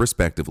 3rd year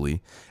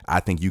respectively. I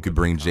think you could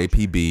bring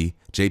JPP,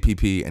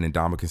 and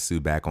Ndamukong Suh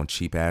back on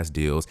cheap ass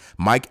deals.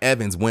 Mike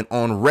Evans went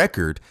on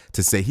record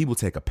to say he will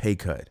take a pay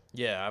cut.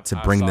 Yeah, to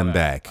bring them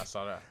back. I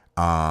saw that.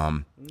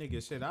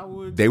 Nigga, shit, I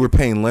would. They were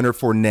paying Leonard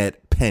Fournette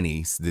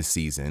pennies this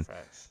season.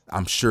 Facts.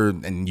 I'm sure,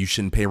 and you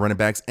shouldn't pay running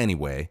backs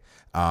anyway.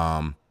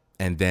 And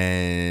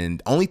then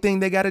the only thing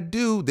they got to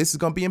do, this is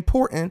going to be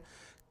important.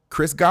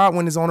 Chris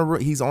Godwin is on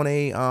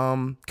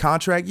a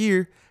contract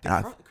year.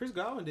 And Chris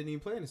Godwin didn't even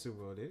play in the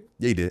Super Bowl, did he?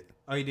 yeah, he did.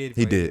 Oh, he did.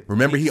 He did.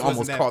 Remember, he just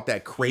wasn't almost caught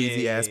that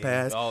crazy ass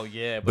pass. Oh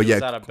yeah, But but yeah, it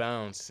was out of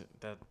bounds.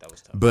 That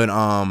was tough. But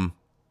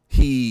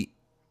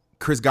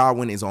Chris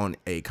Godwin is on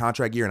a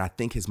contract year, and I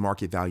think his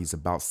market value is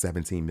about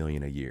 $17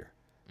 million a year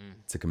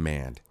to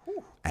command.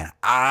 And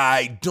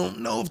I don't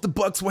know if the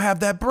Bucs will have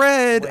that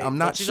bread. Wait, I'm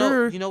not but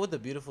sure. You know what the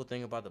beautiful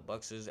thing about the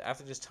Bucs is?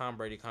 After this Tom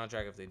Brady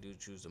contract, if they do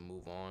choose to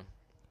move on,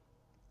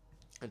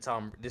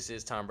 and this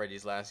is Tom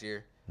Brady's last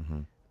year,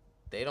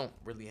 they don't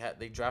really have.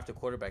 They draft a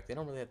quarterback. They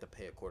don't really have to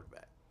pay a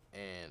quarterback,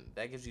 and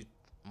that gives you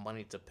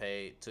money to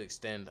pay to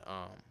extend.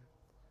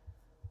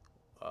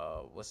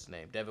 What's his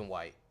name? Devin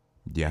White.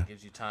 Yeah. It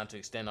gives you time to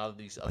extend all of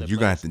these other. You're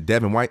going to have to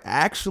Devin White.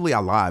 Actually, I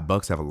lied.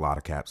 Bucks have a lot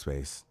of cap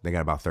space. They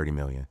got about $30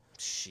 million.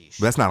 Sheesh.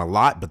 But that's not a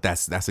lot, but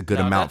that's a good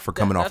amount for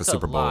coming off a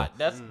Super Bowl. Lot.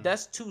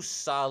 That's 2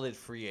 solid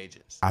free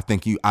agents. I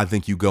think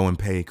you go and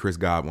pay Chris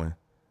Godwin.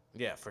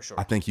 Yeah, for sure.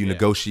 I think you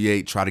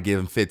negotiate, try to give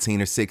him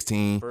 15 or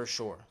 16. For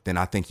sure. Then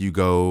I think you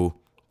go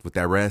with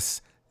that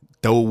rest.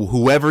 Though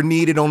whoever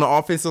needed on the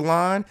offensive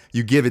line,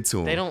 you give it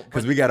to him.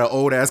 Because we got an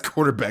old ass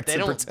quarterback to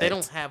protect. They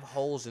don't have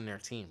holes in their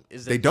team.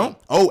 They don't.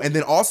 Oh, and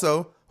then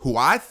also who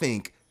I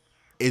think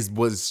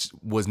was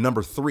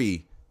number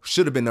 3,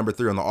 should have been number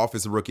 3 on the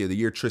Offensive Rookie of the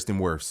Year, Tristan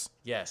Wirfs.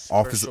 Yes,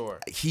 for sure.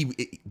 He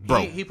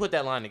put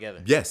that line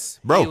together. Yes,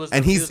 bro.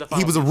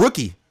 He was a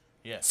rookie.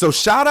 Yeah. So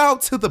shout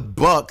out to the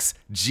Bucs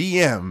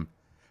GM,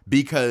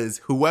 because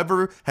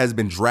whoever has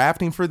been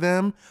drafting for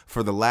them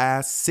for the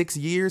last 6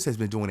 years has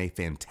been doing a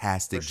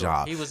fantastic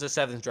job. He was the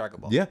 7th Dragon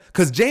Ball. Yeah,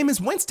 because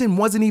Jameis Winston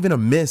wasn't even a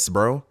miss,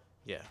 bro.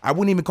 Yeah. I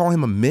wouldn't even call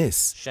him a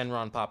miss.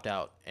 Shenron popped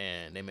out,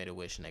 and they made a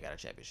wish, and they got a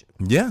championship.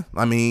 Yeah,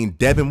 I mean,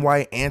 Devin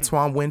White,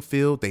 Antoine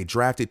Winfield, they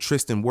drafted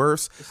Tristan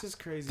Wirfs. This is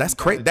crazy. That's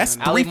crazy. That's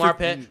Ali 3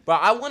 Marpet. Bro,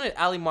 I wanted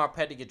Ali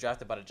Marpet to get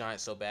drafted by the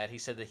Giants so bad. He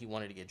said that he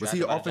wanted to get Was drafted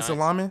he by an the offensive Giants.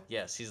 lineman?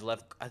 Yes, he's I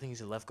think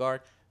he's a left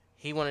guard.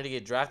 He wanted to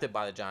get drafted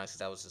by the Giants because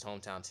that was his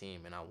hometown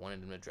team, and I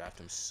wanted him to draft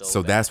him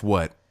so bad. That's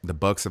what the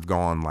Bucs have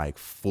gone like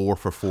 4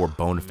 for 4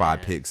 bona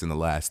fide picks in the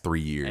last 3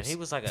 years. And he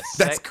was like a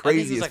That's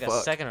crazy he was as like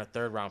a fuck. 2nd or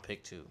 3rd round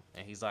pick too,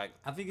 and he's like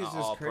I think it's an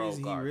just all-pro crazy.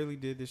 He guard. really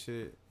did this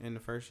shit in the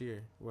first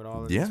year with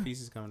all of these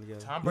pieces coming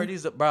together. Tom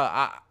Brady's bro.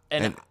 I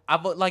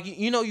like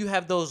you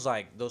have those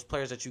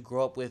players that you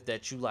grow up with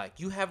that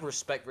you have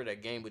respect for their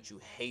game, but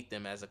you hate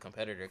them as a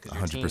competitor because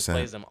your team 100%.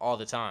 plays them all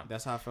the time.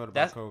 That's how I felt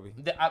about Kobe.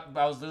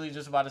 I was literally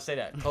just about to say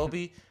that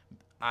Kobe.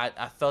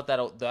 I felt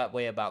that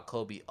way about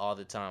Kobe all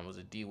the time. I was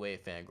a D Wade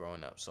fan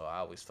growing up, so I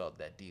always felt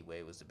that D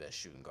Wade was the best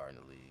shooting guard in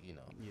the league. You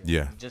know,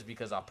 Yeah. just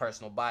because of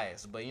personal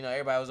bias. But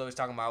everybody was always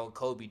talking about what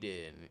Kobe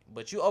did.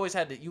 But you always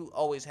had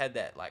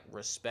that like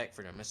respect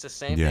for them. It's the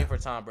same thing for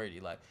Tom Brady.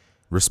 Like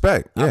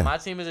Respect. Yeah. my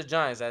team is the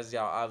Giants, as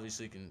y'all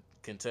obviously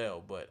can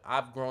tell. But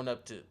I've grown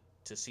up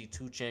to see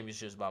 2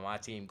 championships by my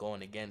team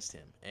going against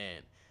him,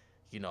 and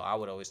I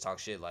would always talk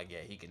shit like,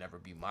 yeah, he can never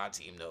be my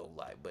team though.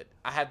 Like, but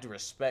I have to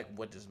respect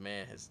what this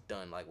man has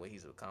done, like what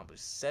he's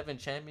accomplished. 7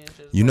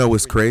 championships. You know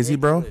what's crazy,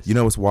 bro? Ridiculous. You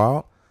know what's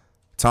wild?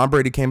 Tom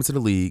Brady came into the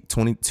league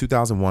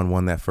 2001,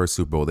 won that first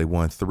Super Bowl. They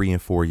won 3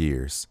 and 4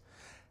 years.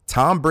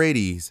 Tom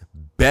Brady's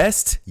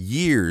best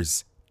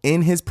years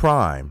in his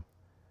prime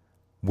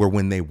were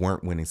when they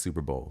weren't winning Super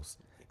Bowls.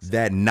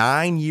 That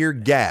 9-year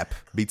gap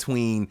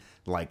between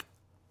like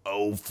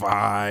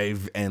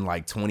 05 and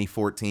like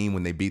 2014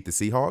 when they beat the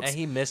Seahawks. And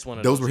he missed one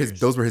of those those were years.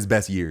 those were his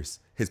best years.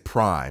 His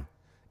prime.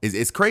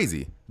 It's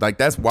crazy. Like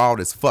that's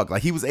wild as fuck.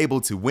 Like he was able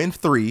to win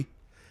 3,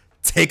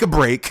 take a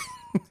break,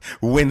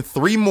 win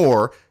 3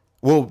 more,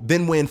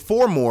 then win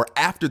 4 more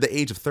after the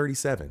age of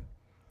 37.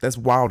 That's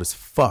wild as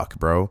fuck,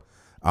 bro.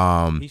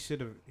 He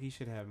should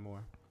have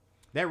more.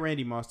 That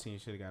Randy Moss team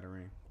should have got a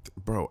ring.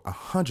 Bro,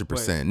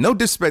 100%. No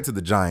disrespect to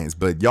the Giants,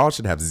 but y'all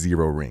should have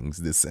 0 rings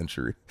this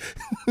century.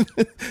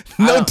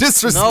 No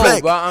disrespect.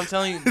 No, bro, I'm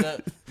telling you,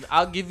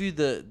 I'll give you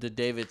the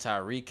David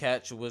Tyree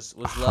catch was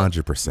luck.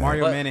 100%.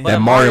 Mario But, Manningham. but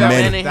That Mario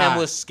Mario Manningham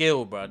was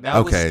skill, bro.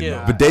 That was Okay,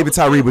 skill. but David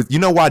Tyree was. You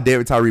know why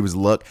David Tyree was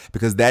luck?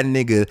 Because that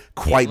nigga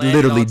quite landed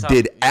literally on top.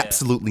 did Yeah.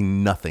 absolutely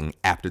nothing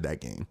after that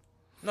game.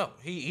 No,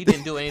 he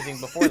didn't do anything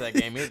before that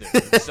game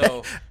either.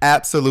 So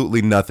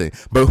Absolutely nothing.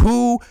 But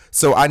who?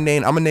 So I'm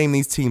gonna name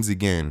these teams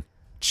again: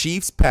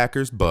 Chiefs,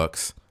 Packers,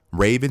 Bucks,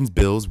 Ravens,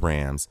 Bills,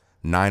 Rams,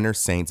 Niners,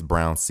 Saints,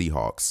 Browns,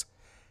 Seahawks.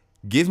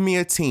 Give me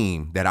a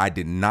team that I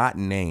did not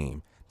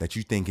name that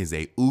you think is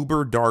a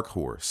uber dark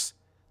horse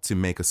to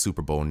make a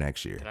Super Bowl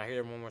next year. can I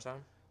hear him one more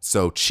time?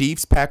 So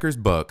Chiefs, Packers,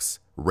 Bucks,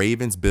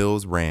 Ravens,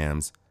 Bills,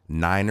 Rams,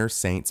 Niners,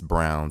 Saints,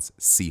 Browns,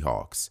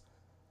 Seahawks.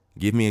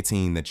 Give me a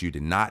team that you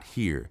did not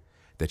hear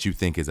that you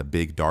think is a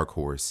big dark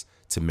horse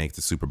to make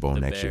the Super Bowl The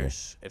next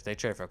Bears, if they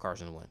trade for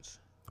Carson Wentz.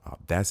 year.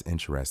 That's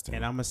interesting.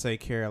 And I'm gonna say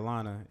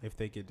Carolina if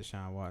they get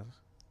Deshaun Watson.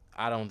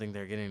 I don't think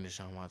they're getting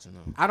Deshaun Watson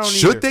though. I don't.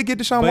 Should either. they get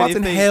Deshaun But Watson?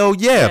 if they- Hell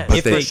yeah, but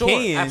if they, they sure,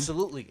 can,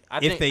 absolutely. I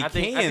if they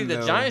think can, the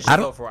though. Giants I should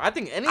don't- go for it. I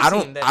think any I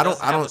don't- team that I don't-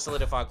 doesn't I have don't- a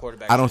solidified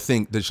quarterback. I don't should.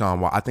 think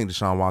I think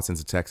Deshaun Watson's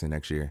a Texan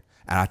next year,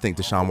 and I think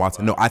Deshaun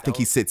Watson. No, bro, I think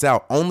he sits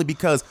out only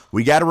because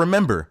we got to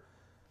remember,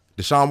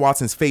 Deshaun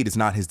Watson's fate is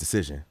not his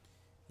decision.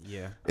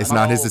 Yeah. It's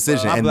not his know,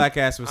 decision. bro. My And black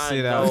ass would I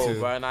sit know, out too.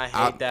 bro, and I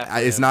hate that. For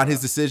it's him, not bro. his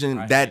decision.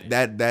 I hate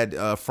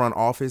That front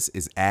office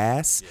is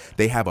ass.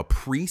 They have a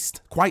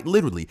priest, quite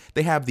literally.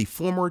 They have the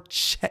former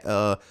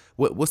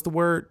what's the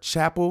word?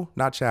 Chaplain.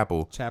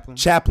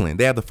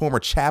 They have the former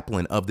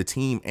chaplain of the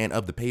team and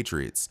of the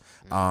Patriots.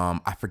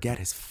 I forget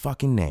his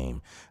fucking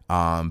name.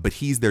 But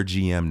he's their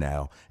GM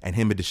now, and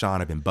him and Deshaun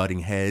have been butting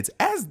heads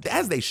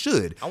as they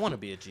should. I want to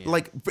be a GM.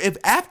 Like if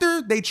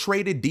after they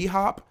traded D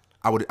Hop,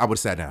 I would have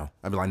sat down.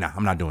 I'd be like, nah,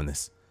 I'm not doing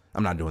this.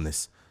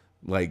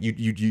 Like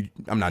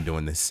I'm not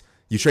doing this.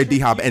 You trade D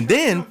Hop, and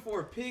then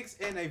for picks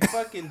and a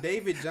fucking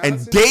David Johnson.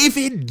 and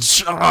David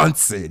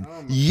Johnson,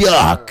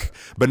 yuck.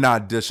 But nah,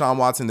 Deshaun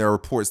Watson. There are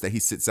reports that he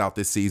sits out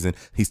this season.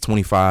 He's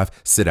 25.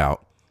 Sit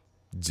out.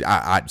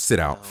 I sit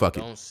out. Fuck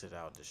it. Don't sit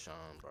out, Deshaun,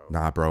 bro.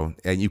 Nah, bro.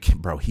 And you can,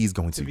 bro. He's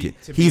going to get.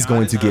 be He's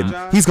going honest, to get.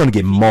 Josh, He's going to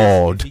get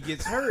mauled. If he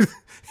gets hurt,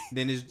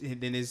 then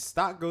his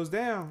stock goes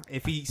down.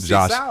 If he sits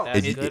Josh, out,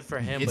 That's it- good for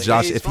him. it's But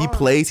Josh, it's if he fine.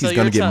 plays, he's so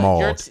going to you're get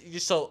telling- mauled. you're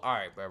so all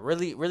right, bro.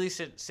 Really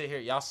sit here.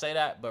 Y'all say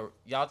that, but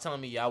y'all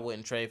telling me y'all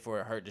wouldn't trade for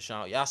a hurt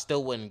Deshaun. Y'all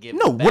still wouldn't give.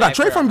 No, a would I bag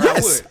trade for for him? a hurt-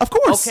 Yes, would. of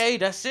course. Okay,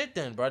 that's it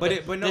then, bro. But no,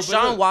 but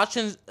Deshaun look.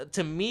 Watson's,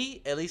 to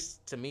me, at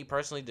least to me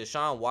personally,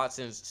 Deshaun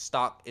Watson's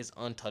stock is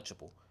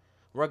untouchable.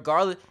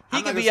 Regardless, he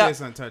I'm could not be gonna out.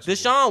 say it's untouchable.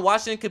 Deshaun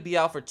Watson could be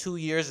out for 2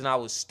 years, and I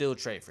would still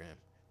trade for him.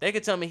 They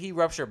could tell me he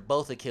ruptured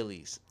both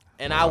Achilles,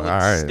 and I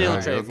would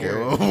still trade for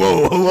him.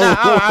 Whoa. Nah,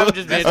 I'm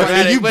just being Okay,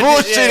 dramatic. you but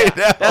bullshitted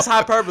now. that's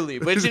hyperbole.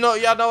 But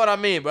y'all know what I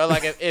mean, bro.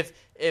 Like if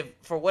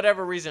for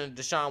whatever reason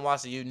Deshaun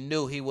Watson, you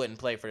knew he wouldn't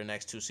play for the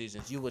next 2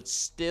 seasons, you would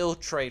still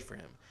trade for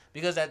him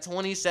because at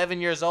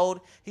 27 years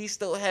old, he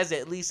still has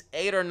at least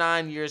 8 or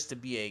 9 years to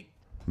be a.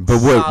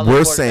 But what solid we're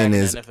quarterback saying in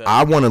is, the NFL.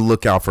 I want to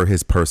look out for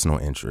his personal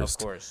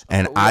interest. Of course.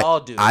 And We all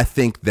do. I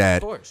think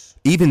that Of course.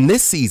 even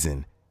this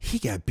season, he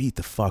got beat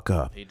the fuck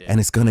up, He did. and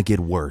it's gonna get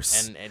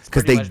worse And it's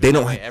because pretty they much they been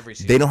don't that way every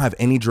season. they don't have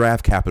any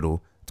draft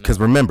capital. Because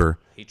remember,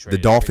 He the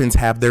traded Dolphins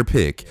have their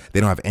pick.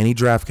 They don't have any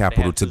draft They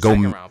capital have to 2 go.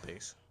 second-round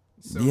picks.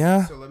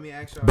 Yeah. So let me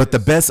ask y'all But the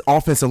this. best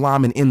offensive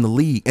lineman in the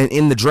league and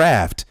in the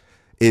draft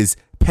is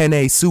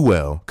Penei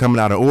Sewell coming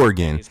out of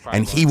Oregon, He's probably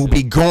and he going will to.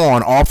 be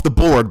gone off the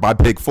board by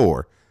pick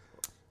 4.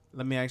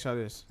 Let me ask y'all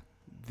this.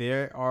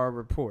 There are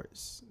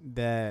reports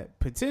that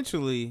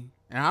potentially,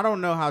 and I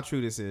don't know how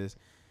true this is,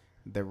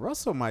 that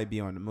Russell might be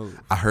on the move.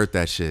 I heard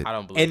that shit. I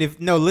don't believe.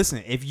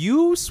 And if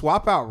you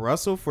swap out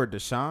Russell for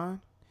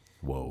Deshaun,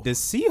 Whoa. the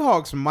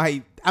Seahawks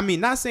might. I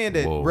mean, not saying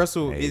that Whoa.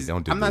 Russell Hey, is.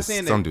 don't do I'm not this.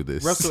 saying that Don't do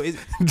this. Russell is.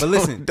 But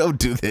listen, don't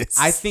do this.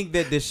 I think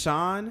that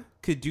Deshaun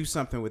could do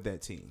something with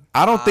that team.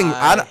 I don't think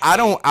I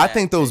don't. hate I that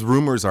think those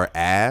rumors are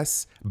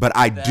ass. But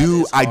I'm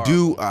is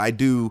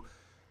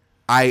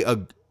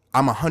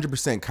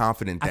 100%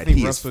 confident that I think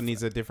he Russell is.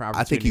 needs a different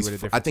I think opportunity with a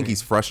different I think team.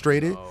 he's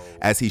frustrated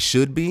as he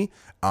should be.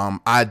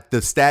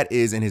 The stat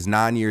is in his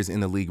 9 years in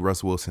the league,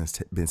 Russell Wilson's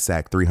been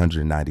sacked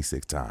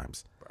 396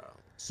 times.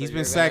 So He's you're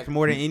been sacked gonna-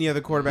 more than any other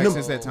quarterback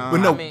since that time.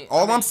 But no, I mean-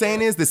 all I'm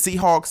saying is the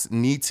Seahawks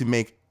need to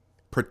make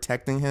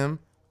protecting him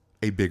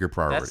a bigger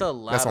priority. That's a all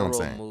I'm lateral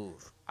saying. move.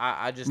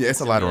 I just Yeah, think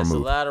it's a to me lateral it's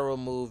move. a lateral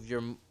move.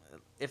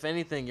 If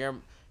anything,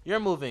 you're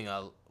moving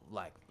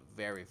like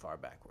very far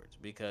backwards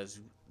because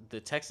the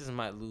Texans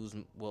might lose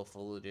Will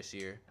Fuller this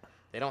year.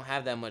 They don't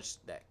have that much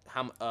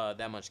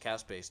cap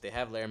space. They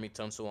have Laramie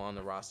Tunsil on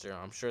the roster.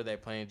 I'm sure they're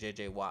paying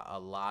J.J. Watt a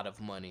lot of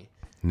money.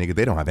 Nigga,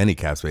 they don't have any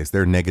cap space.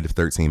 They're negative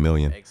 13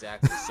 million.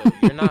 Exactly. So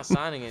you're not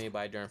signing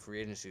anybody during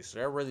free agency. So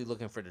they're really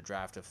looking for the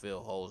draft to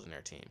fill holes in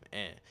their team.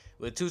 And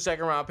with 2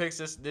 second-round picks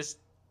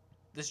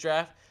this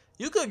draft,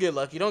 you could get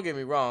lucky. Don't get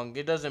me wrong.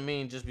 It doesn't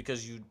mean just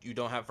because you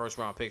don't have first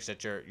round picks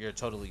that you're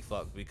totally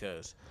fucked,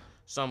 because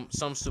some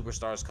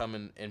superstars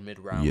come in mid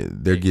round. Yeah,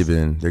 they're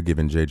giving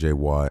JJ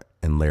Watt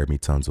and Laramie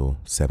Tunsil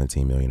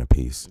 $17 million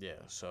apiece. Yeah,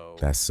 so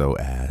That's so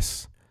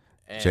ass.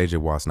 and JJ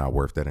Watt's not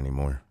worth that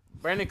anymore.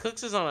 Brandon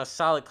Cooks is on a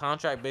solid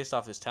contract based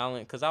off his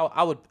talent, because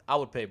I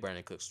would pay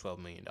Brandon Cooks $12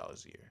 million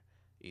a year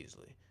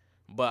easily,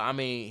 but I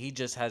mean he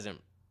just hasn't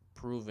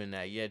proven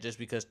that yet. Just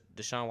because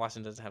Deshaun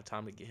Watson doesn't have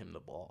time to get him the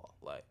ball,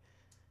 like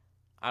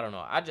I don't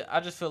know. I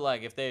just feel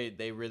like if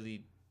they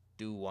really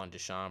do want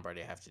Deshaun, bro,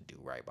 they have to do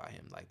right by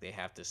him. Like they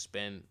have to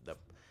spend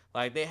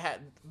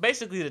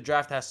basically the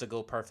draft has to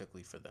go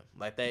perfectly for them.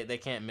 Like they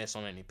can't miss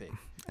on any pick.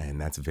 And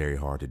that's very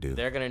hard to do.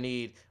 They're gonna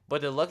need.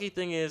 But the lucky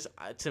thing is,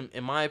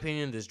 in my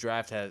opinion, this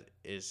draft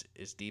is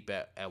deep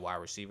at wide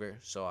receiver.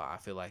 So I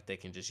feel like they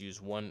can just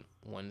use one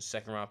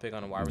second round pick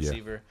on a wide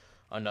receiver,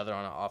 another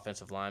on an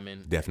offensive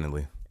lineman,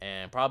 Definitely.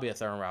 and probably a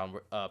third round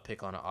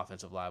pick on an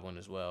offensive lineman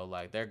as well.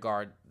 Like their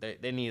guard,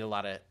 they need a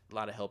lot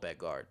of help at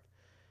guard.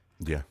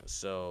 Yeah.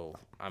 So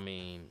I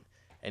mean,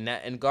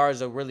 and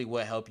guards are really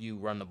what help you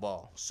run the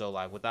ball. So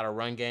like without a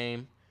run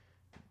game,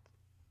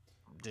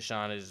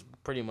 Deshaun is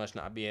pretty much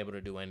not be able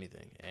to do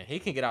anything, and he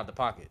can get out the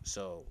pocket.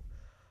 So,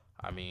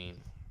 I mean,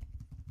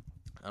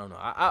 I don't know.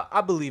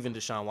 I believe in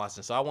Deshaun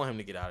Watson, so I want him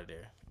to get out of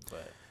there.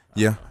 But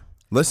Yeah.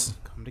 Let's.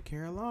 Come to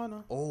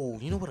Carolina.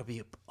 you know what would be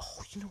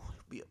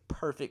a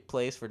perfect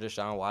place for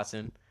Deshaun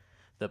Watson?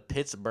 The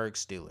Pittsburgh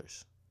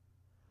Steelers.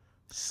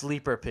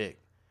 Sleeper pick.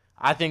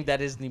 I think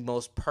that is the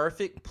most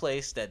perfect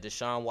place that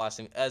Deshaun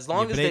Watson, as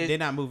long as they're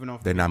not moving on.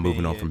 They're not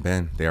moving on from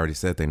Ben. They already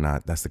said they're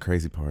not. That's the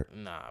crazy part.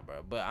 Nah,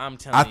 bro. But I'm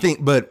telling you. I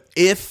think, but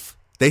if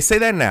they say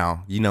that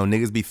now,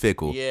 niggas be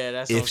fickle. Yeah,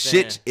 that's if what I'm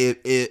saying.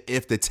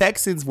 if the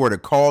Texans were to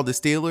call the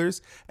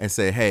Steelers and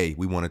say, "Hey,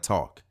 we want to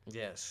talk,"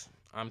 Yes,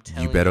 I'm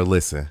telling you. you better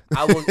listen.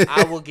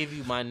 I will give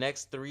you my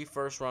next 3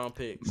 first round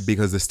picks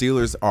Because the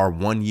Steelers are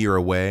 1 year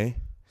away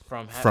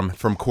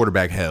from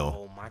quarterback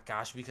hell. Oh my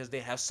gosh, because they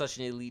have such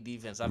an elite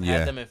defense. I've Yeah.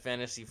 had them in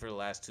fantasy for the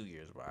last 2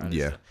 years, bro.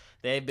 Yeah.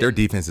 They've been, Their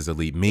defense is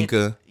elite.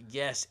 Minka.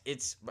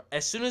 It's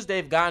as soon as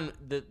they've gotten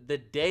the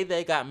day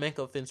they got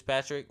Minka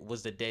Fitzpatrick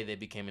was the day they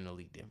became an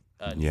elite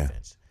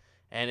defense.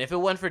 And if it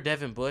wasn't for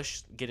Devin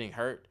Bush getting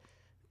hurt,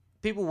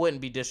 people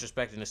wouldn't be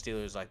disrespecting the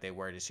Steelers like they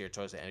were this year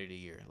towards the end of the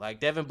year. Like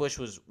Devin Bush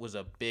was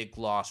a big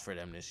loss for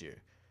them this year.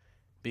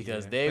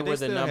 Because they But were the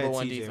still number had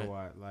one TJ defense.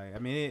 Watt. Like I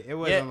mean, it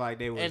wasn't like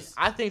they was. And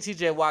I think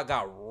TJ Watt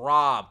got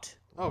robbed.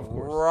 Of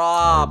course.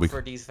 Robbed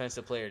for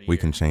defensive player of the We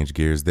year. can change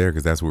gears there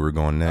because that's where we're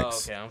going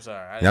next. Oh, okay, I'm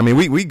sorry. I mean,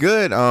 we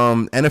good.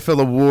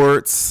 NFL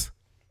awards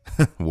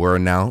were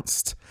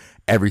announced.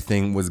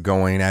 Everything was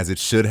going as it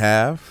should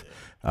have.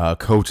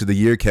 Coach of the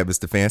year, Kevin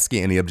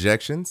Stefanski. Any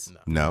objections?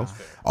 No.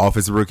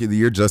 Offensive rookie of the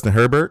year, Justin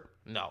Herbert.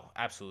 No,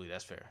 absolutely,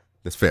 that's fair.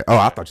 That's fair. Oh,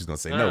 I thought you was gonna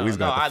say no. We was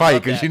gonna have to I fight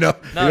love because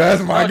that.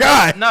 that's my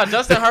guy. No,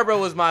 Justin Herbert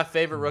was my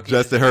favorite rookie.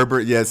 Justin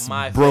Herbert, yes,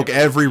 My broke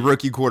favorite every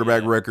rookie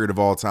quarterback Yeah. record of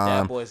all That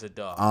time. boy's a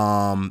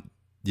dog.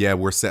 Yeah,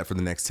 we're set for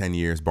the next 10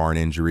 years, barring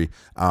injury.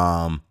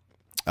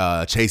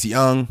 Chase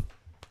Young,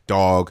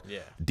 dog. Yeah.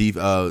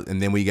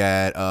 And then we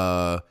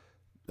got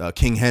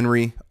King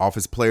Henry,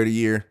 Offensive Player of the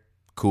Year.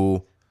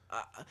 Cool.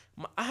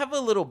 I have a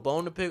little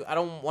bone to pick. I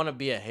don't want to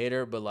be a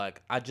hater, but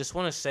like I just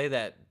want to say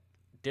that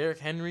Derrick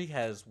Henry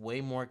has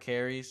way more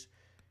carries.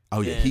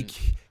 Oh yeah,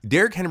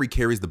 Derrick Henry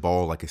carries the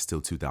ball like it's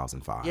still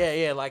 2005.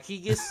 Yeah, like he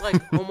gets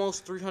like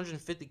almost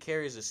 350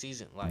 carries a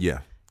season. Like, Yeah.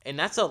 and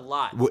that's a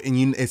lot. Well,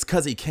 and it's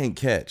because he can't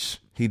catch.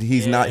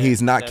 He's Yeah, not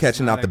that's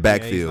catching not out the a good- yeah,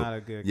 he's backfield. not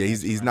a good Yeah,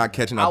 he's catcher not right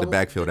catching I out the will-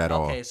 backfield at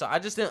all. Okay, so I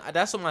just didn't.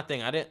 That's what my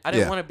thing. I didn't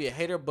Yeah. want to be a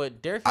hater,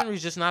 but Derrick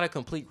Henry's just not a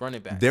complete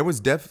running back. There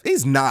was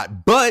he's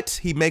not, but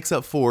he makes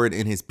up for it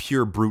in his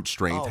pure brute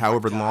strength. Oh my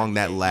however God, long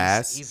that yeah,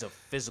 lasts. He's a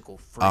physical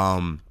freak. Oh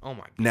my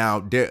God. Now,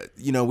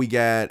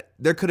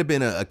 there could have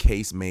been a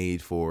case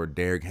made for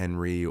Derrick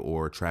Henry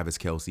or Travis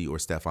Kelce or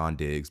Stephon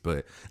Diggs,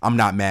 but I'm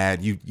not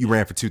mad. You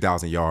ran for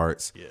 2,000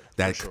 yards. Yeah,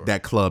 that for sure.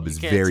 that club is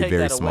Can't very take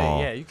very that away.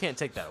 small. Yeah, you can't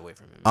take that away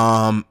from him.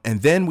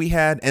 And then we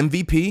had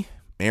MVP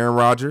Aaron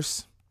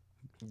Rodgers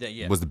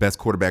Yeah. was the best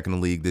quarterback in the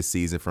league this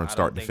season from I don't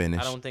start to think- finish.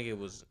 I don't think it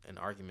was an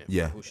argument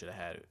Yeah. for who should have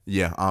had it.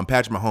 Yeah,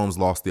 Patrick Mahomes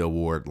lost the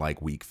award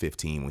like week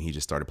 15 when he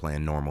just started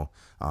playing normal.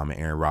 And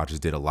Aaron Rodgers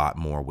did a lot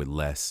more with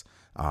less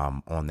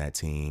on that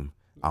team.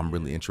 I'm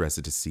really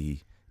interested to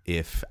see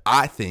if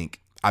I've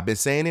been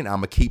saying it, I'm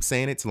going to keep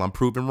saying it till I'm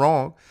proven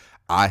wrong.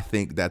 I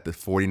think that the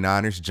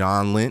 49ers,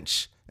 John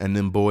Lynch, and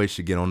them boys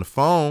should get on the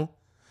phone,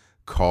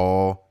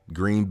 call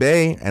Green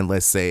Bay, and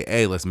let's say,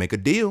 hey, let's make a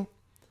deal.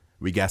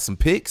 We got some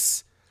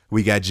picks.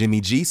 We got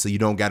Jimmy G, so you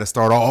don't got to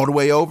start all the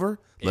way over.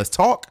 Let's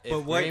talk. If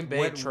But what- Green Bay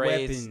what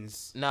trades,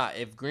 weapons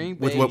if Green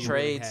With Bay what-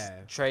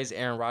 trades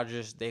Aaron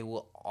Rodgers, they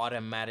will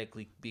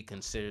automatically be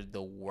considered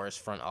the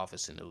worst front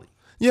office in the league.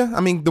 Yeah,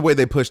 I mean the way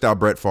they pushed out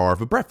Brett Favre,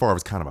 but Brett Favre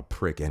was kind of a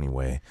prick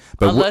anyway.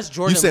 But Unless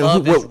Jordan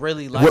Love is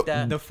really like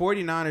that. The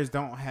 49ers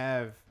don't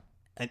have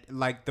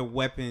like the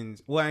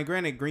weapons. Well, and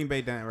granted, Green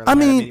Bay doesn't really I have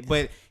mean- any,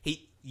 but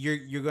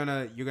you're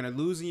gonna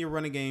lose in your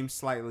running game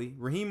slightly.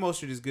 Raheem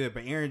Mostert is good,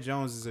 but Aaron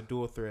Jones is a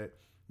dual threat.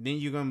 Then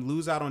you're gonna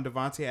lose out on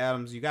Devontae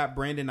Adams. You got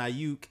Brandon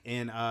Ayuk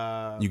and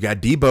you got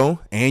Debo,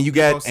 and you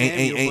got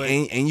Samuel,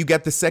 and you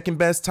got the second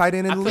best tight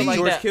end in the feel league. like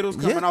George that- Kittle's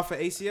coming off an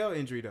ACL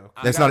injury though.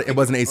 That's not. It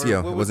wasn't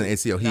ACL. It wasn't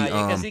ACL. He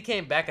because he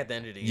came back at the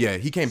end of the year. yeah,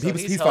 he came. So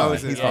he's healthy.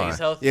 fine. He's Yeah, fine. he's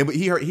healthy. Yeah, but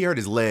he hurt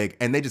his leg,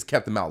 and they just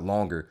kept him out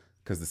longer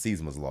because the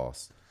season was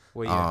lost.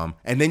 Well, yeah.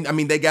 And then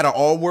they got an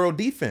all-world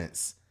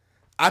defense.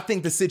 I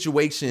think the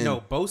situation. No,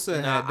 Bosa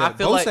Nah, had I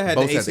feel Bosa like- had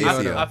the Bosa had the ACL.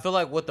 ACL. though. I feel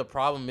like what the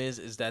problem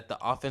is that the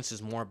offense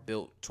is more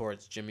built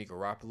towards Jimmy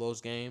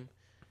Garoppolo's game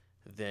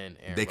than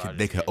Aaron they Rodgers'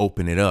 could game.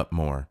 open it up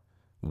more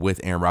with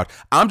Aaron Rodgers.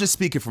 I'm just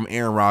speaking from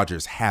Aaron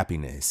Rodgers'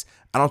 happiness.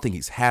 I don't think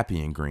he's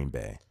happy in Green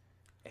Bay.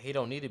 He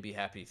don't need to be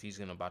happy if he's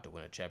about to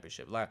win a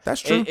championship. Like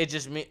That's true. It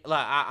just me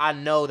like I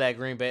know that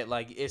Green Bay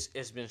like it's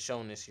been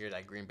shown this year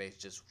that Green Bay's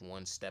just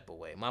one step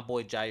away. My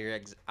boy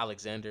Jair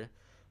Alexander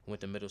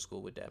went to middle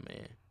school with that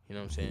man. You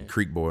know what I'm saying?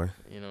 Creek boy.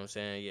 You know what I'm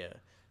saying? Yeah.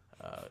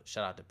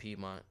 Shout out to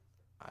Piedmont.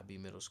 IB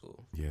Middle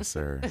School. Yes,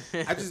 sir.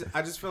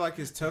 I just feel like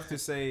it's tough to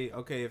say,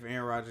 okay, if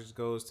Aaron Rodgers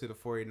goes to the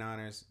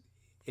 49ers,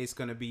 it's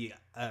going to be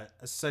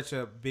such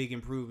a big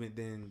improvement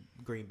than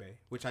Green Bay,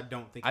 which I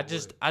don't think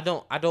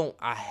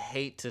I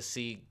hate to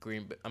see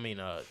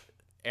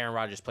Aaron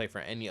Rodgers play for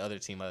any other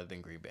team other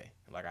than Green Bay.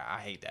 Like I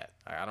hate that.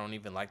 I don't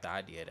even like the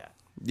idea of that.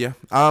 Yeah.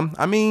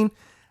 I mean,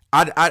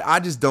 I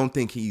just don't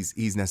think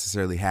he's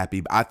necessarily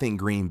happy. I think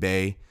Green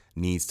Bay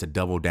needs to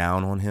double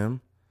down on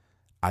him.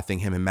 I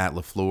think him and Matt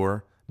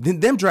LaFleur,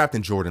 them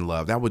drafting Jordan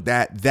Love,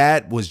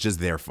 that was just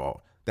their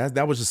fault.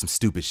 That was just some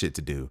stupid shit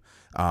to do.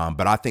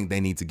 But I think they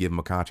need to give him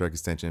a contract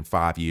extension,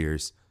 5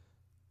 years.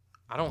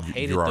 I don't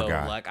hate it You're our though.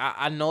 guy. Like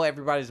I know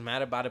everybody's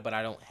mad about it, but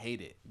I don't hate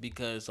it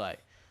because like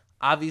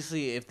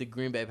obviously if the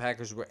Green Bay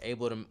Packers were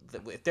able to,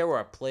 if they were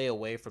a play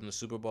away from the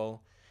Super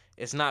Bowl,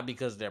 it's not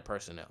because of their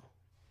personnel.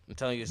 I'm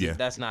telling you, Yeah.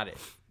 that's not it.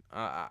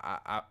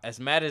 As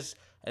mad as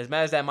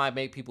that might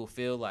make people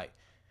feel, like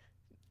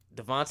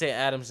Devontae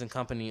Adams and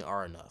company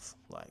are enough.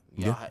 Like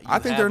I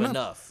think they're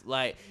enough.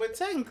 Like, But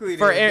technically,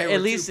 For they were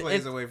at least two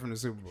plays away from the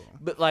Super Bowl.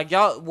 but like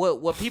y'all,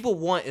 what people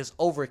want is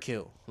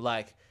overkill.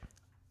 Like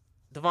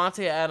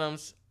Devontae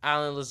Adams,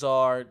 Allen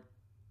Lazard,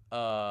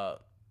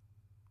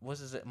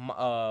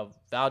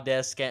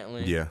 Valdez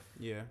Scantling, Yeah.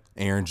 Yeah.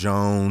 Aaron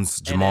Jones,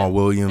 and Jamal then-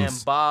 Williams,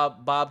 and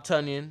Bob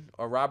Tunyon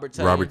or Robert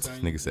Tunyon. Robert.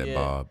 Nigga said Yeah,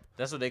 Bob.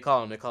 That's what they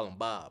call him. They call him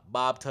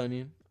Bob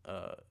Tunyon.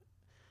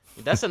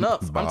 That's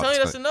enough. I'm Bob telling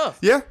you, that's Tunyon. enough.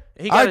 Yeah,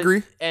 He I gotta-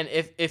 agree. And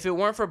if it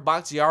weren't for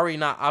Bakhtiari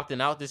not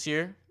opting out this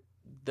year,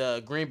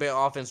 the Green Bay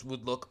offense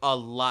would look a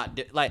lot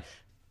like.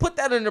 Put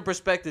that into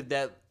perspective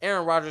that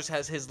Aaron Rodgers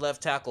has his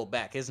left tackle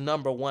back, his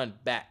number one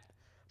back,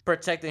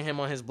 protecting him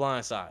on his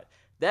blind side.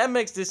 That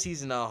makes this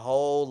season a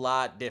whole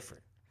lot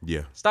different.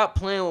 Yeah. Stop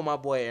playing with my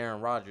boy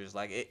Aaron Rodgers.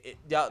 Like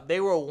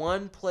they were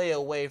one play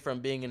away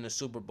from being in the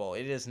Super Bowl.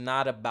 It is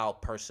not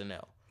about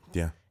personnel.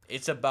 Yeah.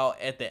 It's about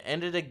at the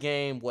end of the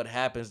game what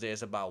happens there.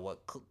 It's about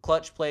what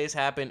clutch plays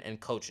happen and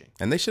coaching.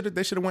 And they should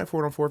have went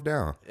for it on fourth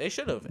down. They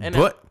should have. And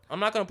But- I'm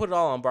not gonna put it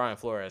all on Brian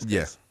Flores. 'Cause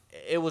Yeah.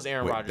 it was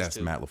Aaron Wait, Rodgers that's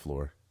too. Matt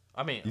LaFleur.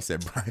 I mean, You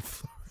said Brian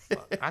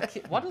Flores. I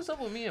can't, what is up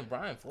with me and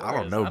Brian Flores? I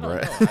don't know, bro.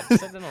 I just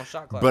said that on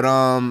shot clock. But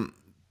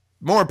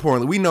more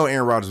importantly, we know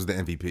Aaron Rodgers was the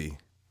MVP.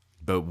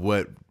 But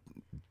what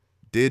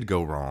did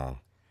go wrong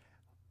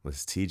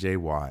was TJ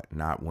Watt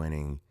not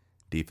winning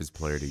Defensive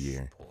Player of the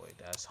Year. boy,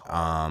 that's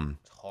hard.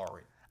 It's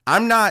horrid.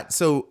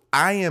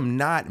 I am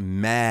not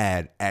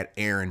mad at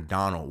Aaron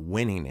Donald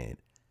winning it,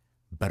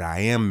 but I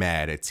am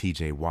mad at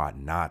TJ Watt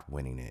not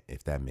winning it,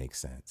 if that makes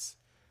sense.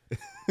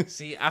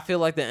 See, I feel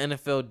like the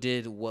NFL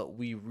did what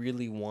we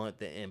really want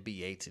the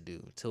NBA to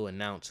do, to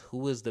announce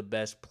who is the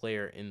best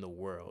player in the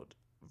world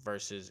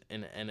versus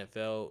in the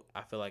NFL.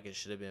 I feel like it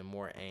should have been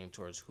more aimed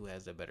towards who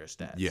has the better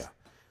stats. Yeah.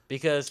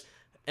 Because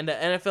and the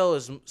NFL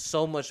is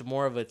so much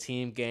more of a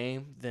team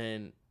game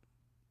than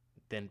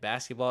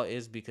basketball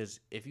is, because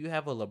if you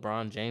have a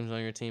LeBron James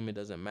on your team, it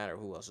doesn't matter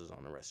who else is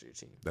on the rest of your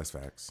team. That's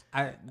facts.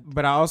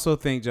 But I also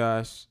think,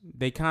 Josh,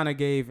 they kind of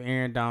gave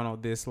Aaron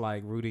Donald this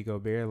like Rudy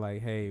Gobert,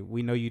 like, hey,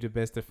 we know you the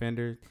best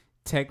defender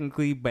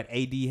technically, but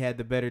AD had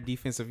the better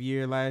defensive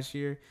year last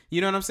year.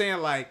 You know what I'm saying?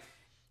 Like,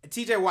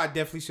 TJ Watt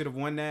definitely should have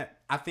won that.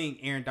 I think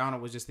Aaron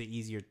Donald was just the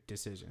easier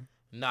decision.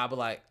 Nah, but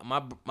like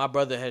my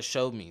brother has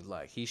showed me,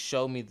 like he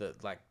showed me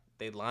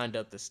they lined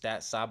up the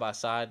stats side by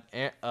side.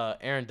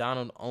 Aaron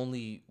Donald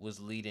only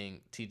was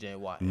leading TJ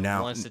Watt in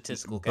one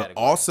statistical category.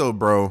 But also,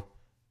 bro,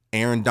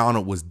 Aaron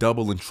Donald was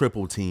double and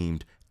triple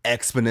teamed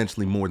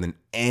exponentially more than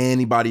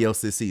anybody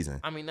else this season.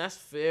 I mean, that's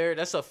fair.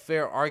 That's a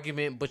fair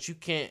argument, but you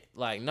can't,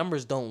 like,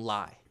 numbers don't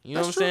lie. You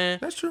know what I'm saying?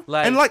 That's true.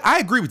 Like, I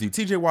agree with you.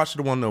 TJ Watt should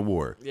have won the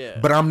award. Yeah.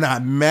 But I'm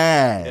not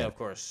mad. Yeah, of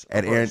course.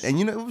 At Aaron, and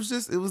it was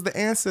the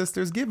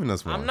ancestors giving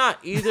us one. I'm not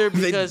either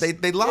because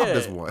they lobbed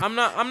us one. I'm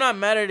not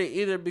mad at it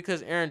either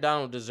because Aaron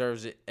Donald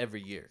deserves it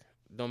every year,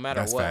 no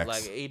matter That's what.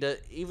 facts.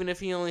 Like even if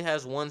he only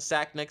has one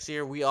sack next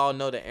year, we all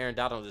know that Aaron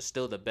Donald is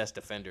still the best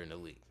defender in the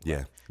league.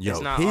 Yeah. It's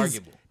not his,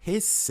 arguable.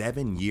 His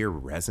 7-year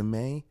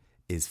resume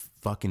is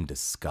fucking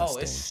disgusting.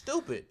 Oh, it's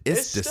stupid.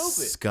 It's stupid.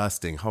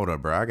 disgusting. Hold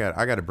up, bro. I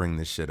got to bring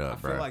this shit I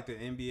up, bro. feel like the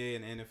NBA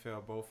and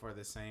NFL both are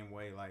the same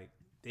way. Like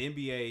the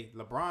NBA,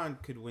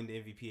 LeBron could win the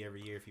MVP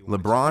every year if he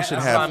wanted. LeBron should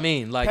That's have. what I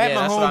mean. Like, Pat yeah,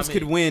 that's what I Mahomes mean.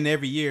 could win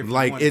every year. If he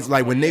Like wanted. it's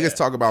like when Yeah, niggas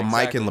talk about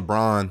Mike and exactly.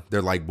 LeBron,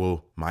 they're like,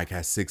 well, Mike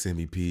has 6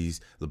 MVPs,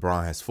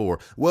 LeBron has 4.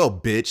 Well,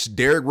 bitch,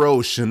 Derrick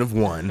Rose shouldn't have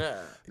won.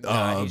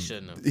 Nah, he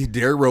shouldn't have.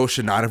 Derrick Rose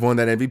should not have won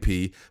that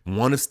MVP.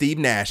 One of Steve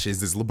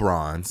Nash's is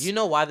LeBron's. You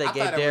know why they I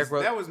gave thought Derrick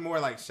Rose? that was more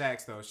like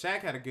Shaq's though.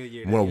 Shaq had a good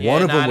year. that Well, year.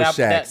 one of nah, them was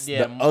that- Shaq's.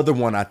 yeah. The other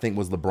one I think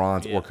was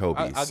LeBron's Yeah, or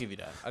Kobe's. I'll give you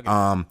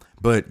that.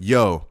 But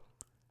yo,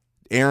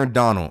 Aaron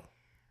Donald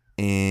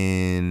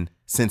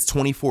since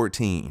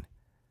 2014,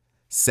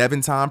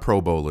 7-time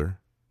Pro Bowler,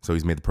 so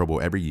he's made the Pro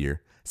Bowl every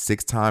year.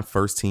 6-time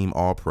first team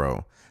All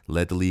Pro,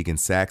 led the league in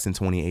sacks in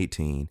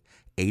 2018,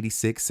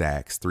 86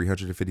 sacks,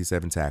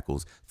 357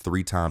 tackles,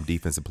 3-time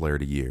Defensive Player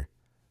of the Year.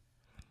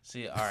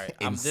 See, all right.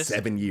 In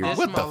 7 years. this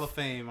What Hall the? of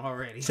Fame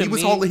already. To He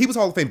was me-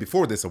 Hall of Fame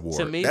before this award.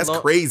 To me, That's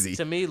crazy.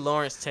 To me,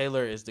 Lawrence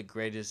Taylor is the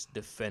greatest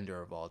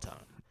defender of all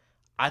time.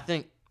 I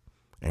think.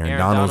 Aaron Aaron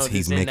Donald's Donald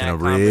he's is in making that a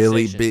really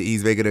conversation. big.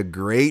 He's making a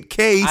great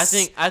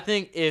case. I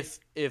think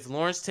if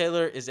Lawrence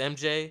Taylor is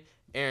MJ,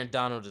 Aaron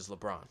Donald is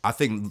LeBron. I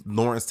think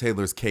Lawrence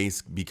Taylor's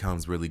case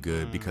becomes really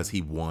good because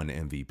he won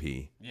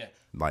MVP. Yeah.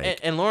 Like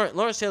And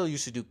Lawrence Taylor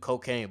used to do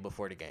cocaine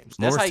before the games.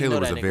 That's Lawrence how you Taylor know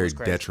was that a nigga very was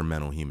crazy.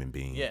 detrimental human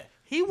being. Yeah,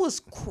 he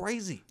was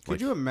crazy. Could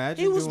you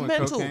imagine he was doing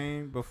mental.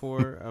 cocaine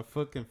before a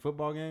fucking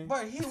football game?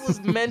 Bro, he was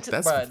mental.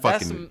 That's Bro,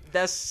 fucking-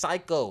 that's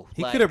psycho.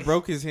 He Like, could have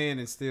broke his hand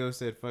and still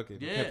said "fuck it."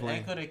 Yeah, kept they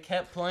playing. could have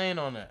kept playing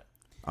on that.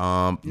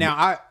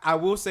 Now I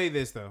will say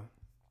this though,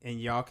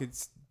 and y'all could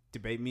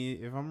debate me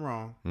if I'm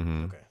wrong.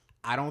 Okay.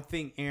 I don't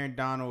think Aaron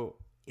Donald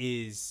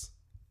is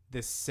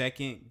the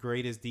second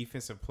greatest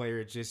defensive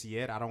player just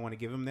yet. I don't want to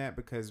give him that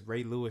because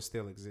Ray Lewis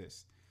still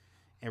exists,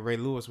 and Ray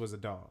Lewis was a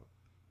dog.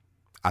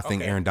 I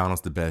think Okay. Aaron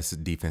Donald's the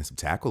best defensive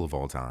tackle of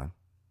all time.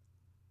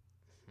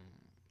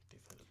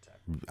 Defensive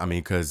tackle. I mean,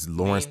 because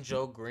Lawrence. Mean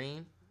Joe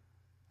Green.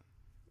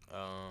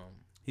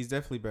 He's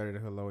definitely better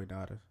than Haloi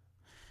Nada.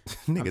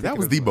 Nigga, that thinking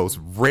was of- the most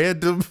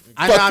random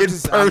I know, I'm fucking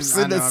just- I'm-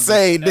 person I know, to I'm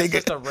say, That's nigga.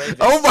 just a Ravens.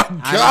 Oh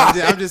my god!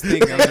 I'm just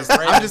thinking.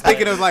 I'm just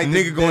thinking of like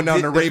Nigga going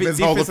down the Ravens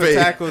Hall of defensive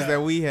Fame. tackles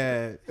that we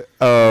had.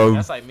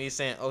 That's like me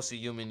saying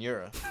Osi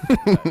Umenyiora.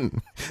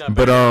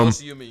 But,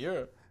 Osi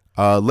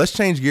Umenyiora. Let's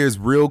change gears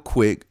real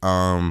quick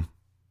to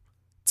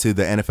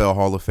the NFL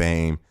Hall of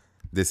Fame.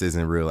 This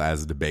isn't real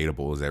as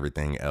debatable as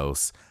everything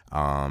else.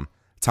 Tom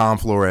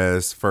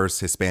Flores, first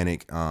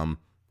Hispanic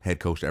head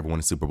coach to ever win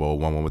a Super Bowl,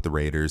 won one with the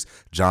Raiders.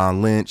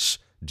 John Lynch,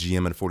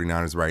 GM of the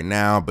 49ers right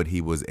now, but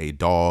he was a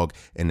dog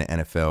in the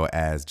NFL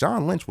as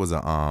John Lynch was he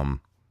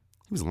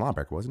was a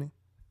linebacker, wasn't he?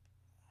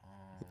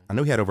 I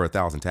know he had over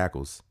 1,000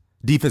 tackles.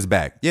 Defense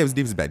back. Yeah, it was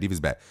defense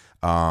back.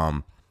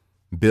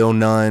 Bill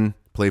Nunn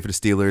played for the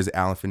Steelers,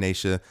 Alan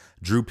Finacia,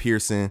 Drew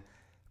Pearson,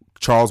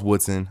 Charles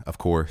Woodson, of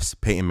course,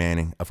 Peyton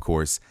Manning, of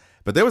course.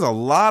 But there was a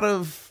lot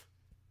of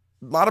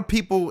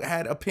people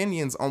had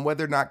opinions on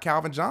whether or not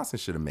Calvin Johnson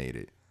should have made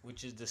it,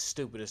 Which is the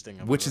stupidest thing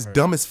I've which ever is heard.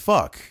 dumb as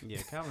fuck.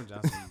 Yeah, Calvin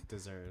Johnson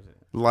deserves it.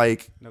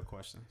 Like No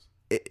questions.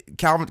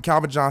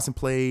 Calvin Johnson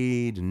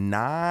played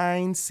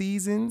 9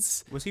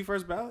 seasons. Was he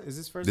first ballot? Is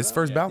this first? This ballot?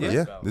 first ballot,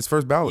 yeah. ballot. This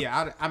first ballot.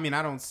 Yeah, I mean,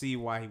 I don't see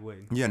why he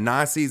wouldn't. Yeah,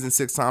 9 seasons,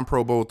 6-time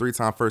Pro Bowl,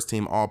 3-time first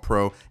team All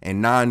Pro.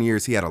 In 9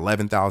 years, he had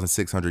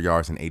 11,600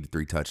 yards and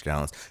 83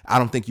 touchdowns. I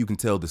don't think you can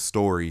tell the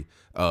story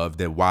of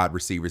the wide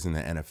receivers in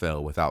the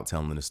NFL without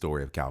telling the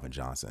story of Calvin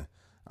Johnson.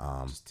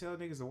 Just tell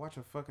niggas to watch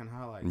a fucking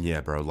highlight.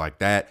 Yeah, bro, like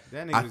that.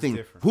 That I nigga's think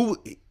different.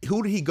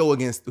 who did he go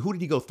against? Who did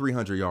he go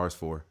 300 yards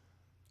for?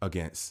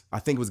 Against? I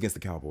think it was against the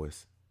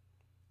Cowboys.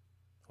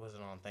 Was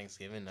it on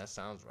Thanksgiving? That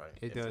sounds right.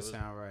 It If does was-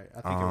 sound right. I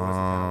think it was. The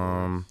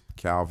Cowboys.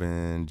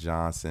 Calvin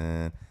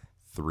Johnson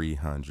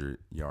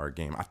 300-yard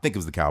game. I think it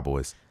was the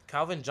Cowboys.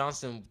 Calvin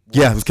Johnson.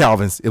 Yeah, it was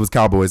Calvin's. It was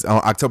Cowboys.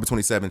 October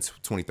 27th,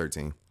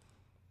 2013.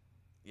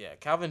 Yeah,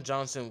 Calvin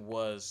Johnson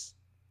was.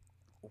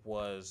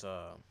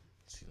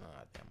 See, no,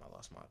 damn, I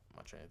lost my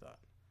train of thought.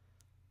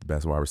 The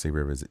best wide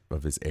receiver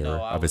of his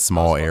era, I of was- his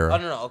small I was- era. Oh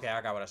no, okay,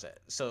 I got what I said.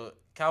 So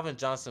Calvin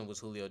Johnson was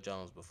Julio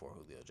Jones before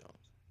Julio Jones.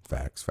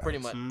 Facts. Pretty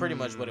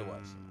much what it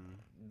was.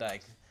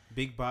 Like,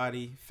 Big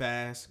body,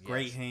 fast,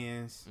 great Yes.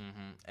 hands.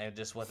 and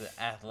just was an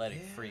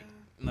athletic freak.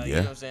 Like, Yeah, you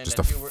know what I'm saying? just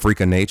That a you were- freak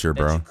of nature, that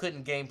bro. you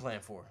couldn't game plan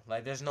for.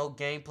 Like, there's no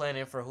game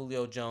planning for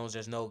Julio Jones.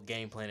 There's no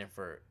game planning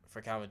for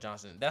Calvin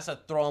Johnson. That's a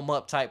throw him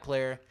up type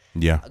player.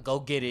 Yeah. Go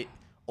get it,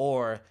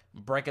 or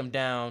break him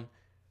down,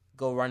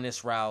 go run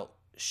this route,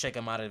 shake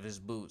him out of his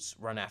boots,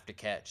 run after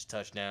catch,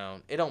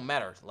 touchdown. It don't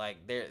matter.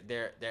 Like,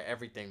 they're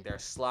everything. They're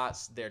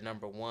slots. They're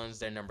number ones.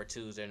 They're number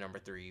twos. They're number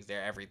threes.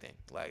 They're everything.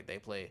 Like, they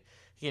play.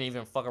 He can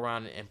even fuck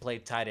around and play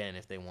tight end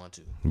if they want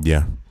to.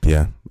 Yeah.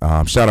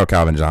 Shout out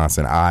Calvin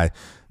Johnson. I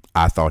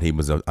thought he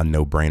was a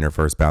no-brainer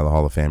first ballot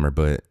Hall of Famer,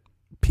 but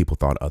people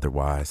thought I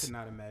otherwise. could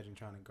not imagine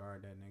trying to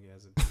guard that nigga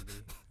as a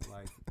DB.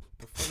 Like,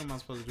 the fuck am I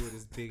supposed to do with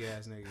this big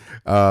ass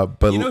nigga?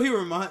 But You know, he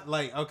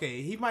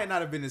might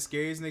not have been the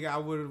scariest nigga I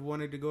would have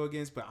wanted to go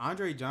against, but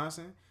Andre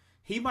Johnson,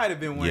 He might have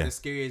been one Yeah. of the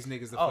scariest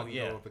niggas to Oh fucking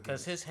yeah, go up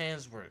because against. his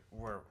hands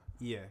were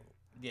Yeah,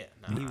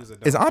 nah. he was a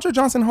Is dog. Andre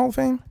Johnson Hall of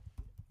Fame?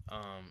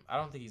 I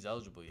don't think he's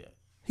eligible yet.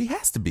 He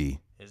has to be.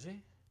 Is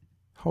he?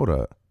 Hold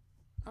up.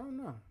 I don't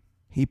know.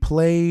 He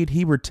played.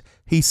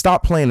 He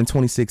stopped playing in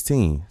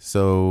 2016.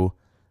 So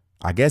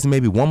I guess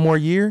maybe one more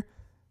year.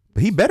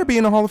 But he better be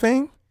in the Hall of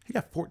Fame. He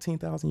got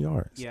 14,000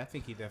 yards. Yeah, I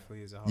think he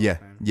definitely is a Hall Yeah, of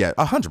Fame. yeah,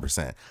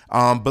 100%.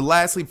 But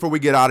lastly, before we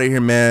get out of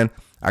here, man,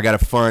 I got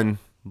a fun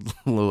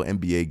little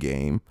NBA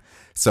game.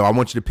 So I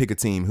want you to pick a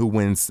team who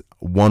wins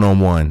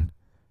 1-on-1.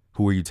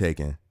 Who are you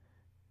taking?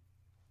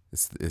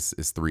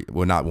 It's three.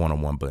 Well, not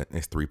 1-on-1, but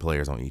it's 3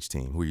 players on each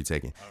team. Who are you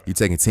taking? Right. You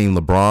taking Team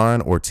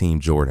LeBron or Team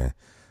Jordan?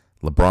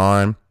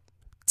 LeBron,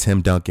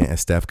 Tim Duncan, and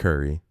Steph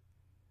Curry.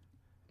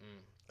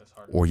 That's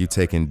hard. Or you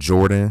taking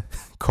Jordan,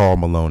 Karl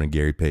Malone, and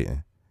Gary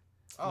Payton?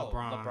 Oh,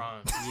 LeBron.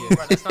 Yeah,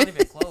 bro, that's not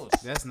even close.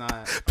 That's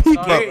not.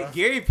 People-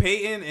 Gary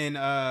Payton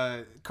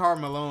and Karl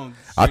Malone.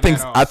 I think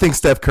that off. I think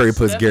Steph Curry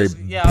puts Steph Gary is-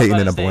 yeah, I was Payton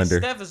about in a to say,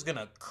 blender. Steph is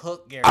gonna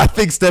cook Gary. I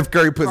think Steph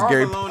Curry puts Karl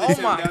Gary. Malone Oh and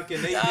Tim my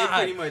Duncan, they God.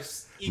 pretty much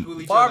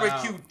equal each other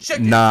barbecue out.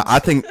 chicken. Nah, I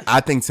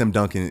think Tim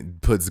Duncan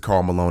puts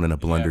Karl Malone in a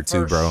blender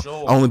too, for bro.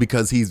 sure. Only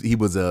because he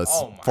was a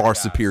Oh my far gosh.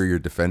 superior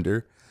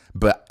defender.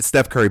 But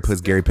Steph Curry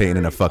puts Gary Payton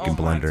in a fucking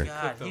Oh my blender.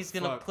 God, Put the he's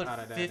gonna fuck put out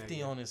of that 50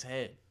 nigga. on his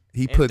head.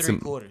 He in puts 3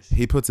 him. quarters.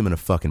 He puts him in a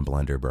fucking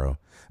blender, bro.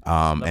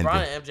 LeBron And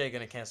and MJ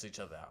gonna cancel each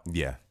other out.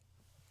 yeah,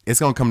 it's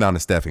gonna come down to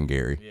Steph and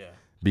Gary. Yeah.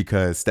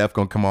 Because Steph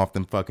gonna come off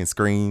them fucking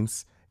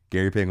screens.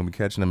 Gary Payton gonna be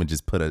catching them and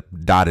just put a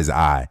dot his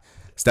eye.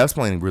 Steph's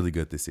playing really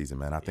good this season,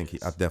 man. I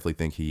definitely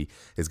think he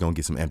is gonna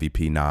get some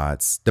MVP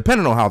nods,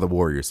 depending on how the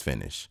Warriors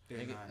finish.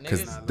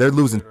 Because Niggas- they're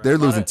losing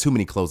right. too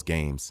many close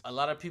games. A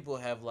lot of people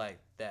have like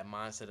that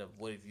mindset of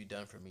what have you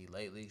done for me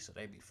lately, so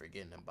they be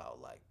forgetting about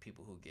like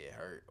people who get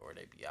hurt or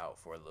they be out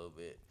for a little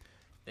bit.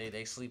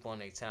 They sleep on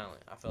their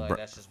talent. I feel like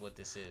that's just what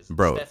this is.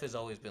 Bro, Steph has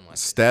always been like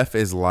this. Steph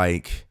is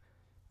like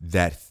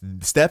that.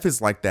 Steph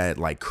is like that,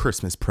 like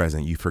Christmas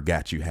present you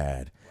forgot you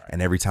had, and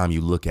every time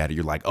you look at it,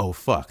 you're like, "Oh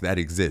fuck, that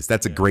exists.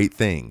 That's a great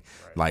thing."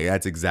 Like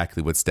that's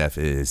exactly what Steph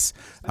is.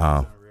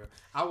 Unreal.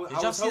 I Did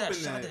y'all was see that hoping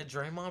shot that. that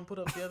Draymond put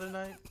up the other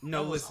night?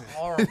 No, That was listen.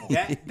 horrible.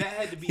 That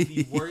had to be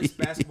the worst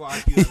basketball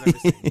IQ I've ever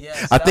seen.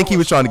 Yes, I that think he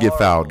was trying to get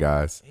fouled, horrible.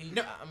 guys. I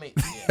mean,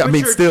 I yeah.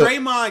 mean, But still,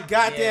 Draymond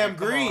goddamn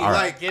come green. on. All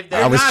right. Like Give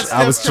they're that- not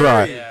I was Steph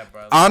trying. Curry. Yeah,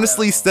 bro.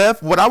 honestly, Leave that alone.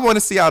 Steph, what I want to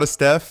see out of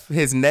Steph,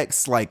 his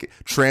next like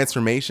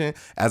transformation,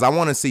 as I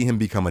want to see him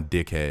become a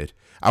dickhead.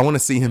 I want to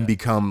see him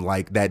become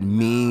like that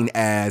mean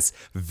ass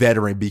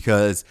veteran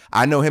because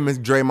I know him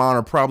and Draymond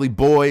are probably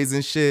boys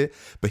and shit,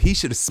 but he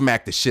should have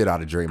smacked the shit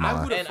out of I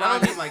Draymond. would have And I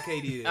found don't him like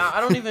KD did.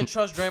 I don't even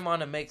trust Draymond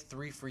to make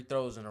 3 free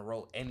throws in a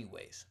row,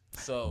 anyways.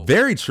 So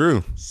Very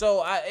true.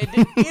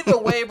 either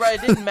way, bro,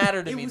 it didn't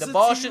matter to It me. was The a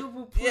ball should,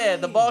 terrible yeah,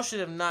 the play. ball should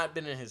have not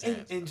been in his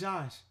hands. And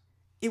Josh,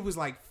 it was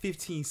like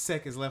 15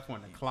 seconds left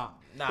on the clock.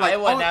 Nah, Like, it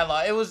wasn't all- that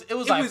long. It was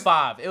like was-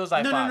 5. It was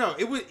like No, 5. no.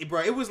 It was,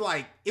 bro. It was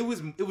like it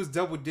was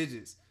double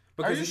digits.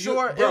 Are you if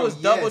sure bro, it was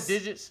double yes.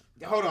 digits?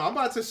 Hold on, I'm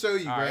about to show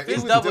you, All bro. right, if It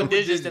it's was double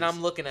digits, then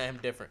I'm looking at him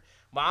different.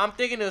 But I'm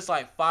thinking it's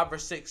like 5 or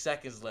 6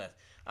 seconds left.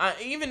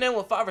 Even then,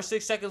 with 5 or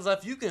 6 seconds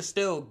left, you can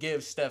still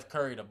give Steph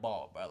Curry the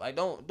ball, bro. Like,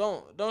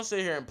 don't sit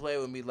here and play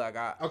with me like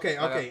I. Okay,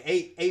 like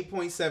okay,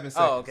 8.7 seconds.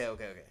 Oh, okay.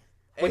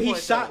 But he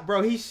 8.7. shot,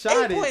 bro. He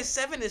shot it.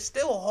 8.7 is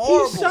still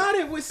horrible. He shot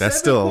it with That's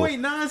still-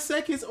 7.9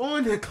 seconds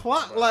on the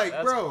clock. Like,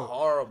 That's bro,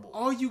 horrible.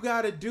 all you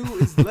gotta do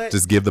is let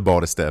Just give the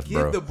ball to Steph,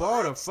 give bro. the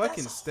ball to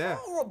fucking That's Steph.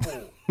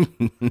 horrible.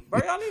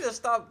 Bro, y'all need to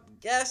stop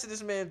gassing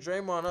this man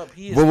Draymond up.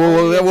 He is Whoa,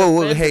 only a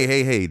whoa. defender.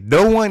 Hey.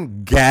 No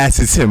one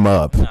gasses him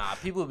up. Nah,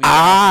 people be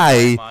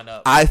gassing Draymond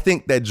up. I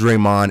think that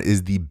Draymond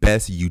is the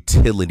best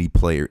utility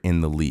player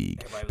in the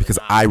league Everybody because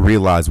was I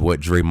realize what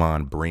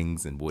Draymond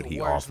brings and what he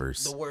Warriors-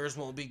 offers. The Warriors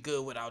won't be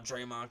good without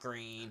Draymond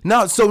Green.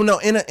 No,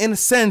 in a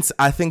sense,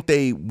 I think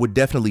they would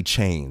definitely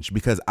change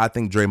because I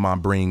think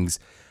Draymond brings.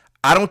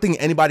 I don't think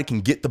anybody can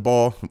get the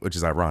ball, which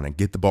is ironic,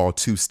 get the ball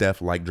to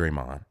Steph like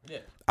Draymond. Yeah.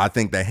 I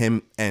think that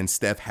him and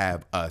Steph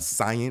have a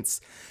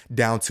science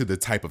down to the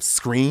type of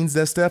screens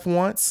that Steph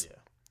wants,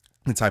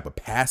 the type of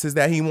passes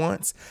that he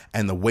wants,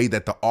 and the way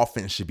that the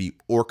offense should be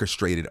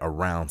orchestrated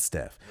around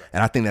Steph.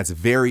 And I think that's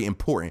very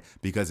important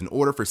because in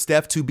order for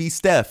Steph to be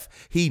Steph,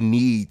 he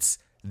needs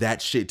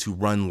that shit to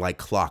run like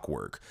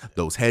clockwork.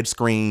 Those head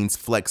screens,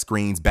 flex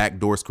screens,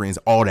 backdoor screens,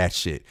 all that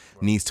shit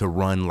needs to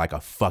run like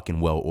a fucking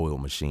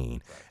well-oiled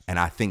machine. And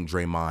I think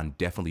Draymond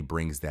definitely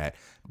brings that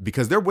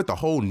because they're with a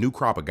whole new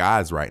crop of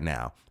guys right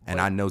now. And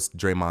I know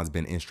Draymond's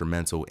been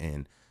instrumental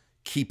in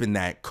keeping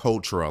that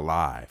culture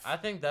alive. I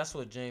think that's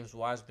what James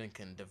Wiseman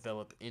can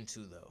develop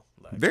into, though.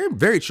 Like, Very,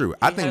 very true.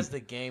 he has the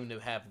game to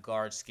have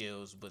guard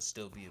skills, but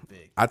still be a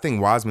big. I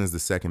think Wiseman's the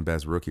second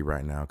best rookie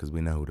right now because we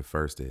know who the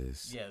first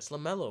is. Yeah, it's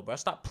LaMelo, bro.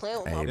 Stop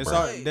playing with Hey, my bro.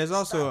 boy. There's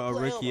also Stop a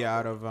playing rookie with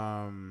out my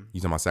of You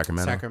talking about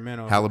Sacramento?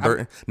 Sacramento.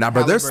 Halliburton.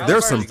 Bro, there's some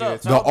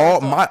Halliburton's the up.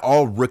 all my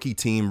all rookie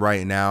team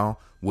right now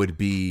would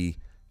be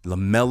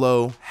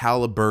LaMelo,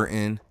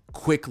 Halliburton,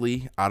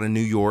 Quickly out of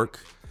New York,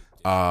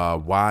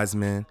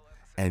 Wiseman,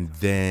 And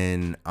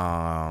then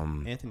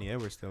Anthony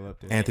Edwards still up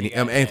there. Anthony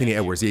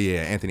Edwards.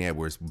 Yeah. Anthony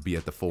Edwards would be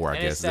at the 4, I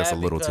And guess. it's That's a sad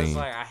little because, team.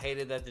 Like, I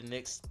hated that the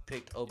Knicks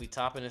picked Obi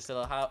Toppin instead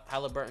of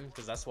Halliburton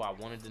because that's what I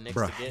wanted the Knicks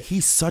Bro, to get.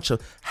 he's such a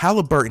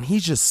Halliburton.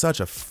 He's just such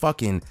a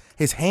fucking.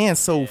 His hands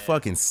so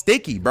fucking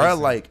sticky, bro.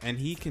 Like, And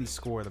he can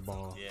score the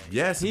ball. Yeah.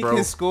 yes, He bro.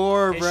 can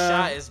score, His bro.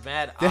 shot is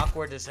mad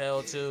awkward as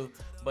hell too,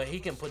 but he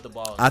can put the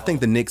ball. In I think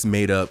the Knicks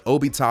made up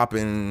Obi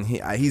Toppin.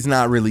 He's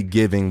not really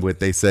giving what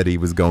they said he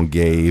was gonna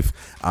give.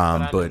 I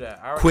knew But that.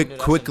 I already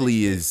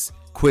knew that's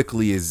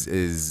quickly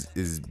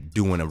is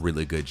doing a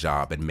really good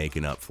job at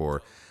making up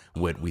for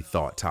what we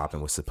thought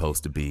Toppin was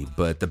supposed to be.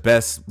 But the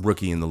best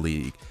rookie in the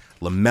league,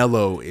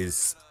 LaMelo,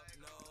 is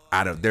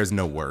there's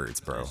no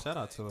words, bro. Shout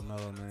out to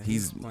LaMelo, man.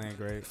 He's playing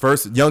great.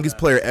 First youngest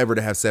player ever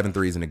to have 7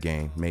 threes in a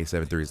game. Made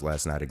 7 threes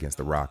last night against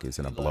the Rockets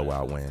in a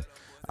blowout win.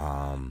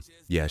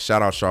 Yeah,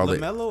 shout out Charlotte.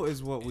 LaMelo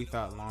is what we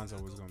thought Lonzo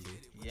was gonna be,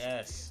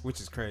 yes.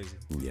 which is crazy.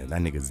 Yeah, that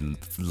nigga's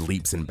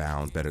leaps and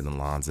bounds better than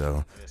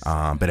Lonzo.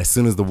 But as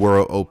soon as the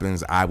world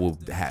opens, I will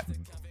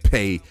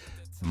pay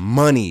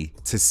money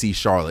to see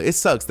Charlotte. It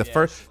sucks. The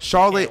first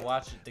Charlotte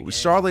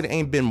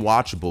ain't been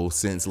watchable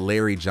since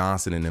Larry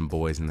Johnson and them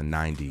boys in the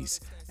 90s.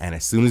 And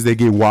as soon as they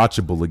get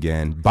watchable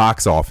again,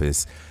 box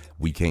office,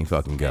 we can't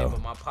fucking go.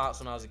 But my pops,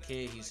 when I was a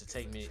kid, he used to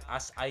take me.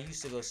 I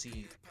used to go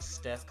see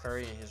Steph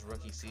Curry in his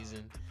rookie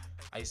season.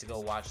 I used to go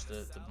watch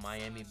the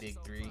Miami Big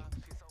Three.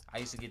 I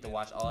used to get to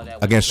watch all of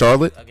that Against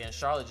Charlotte? Against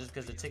Charlotte, just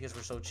because the tickets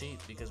were so cheap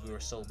because we were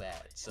so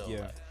bad. So,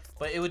 Yeah.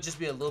 But it would just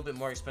be a little bit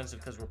more expensive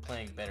because we're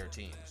playing better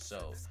teams.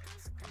 So,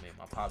 I mean,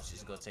 my pops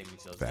used to go take me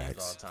to those games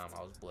all the time.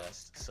 I was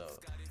blessed. So,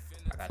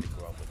 I got to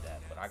grow up with that.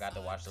 But I got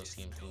to watch those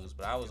teams lose.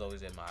 But I was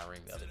always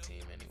admiring the other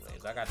team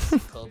anyways. I got to see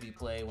Kobe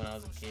play when I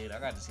was a kid. I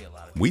got to see a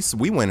lot of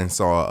We went and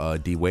saw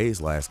D Wade's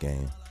last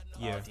game.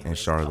 Yeah. In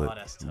Charlotte. Oh,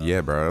 that's tough.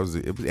 Yeah, bro.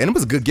 It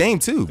was a good game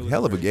too.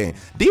 Hell of a game.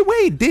 D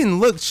Wade didn't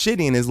look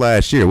shitty in his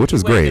last year, which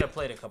was Wade great. could have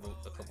played a couple more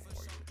years.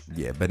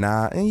 Yeah, but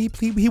nah, and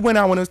he went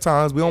out one of those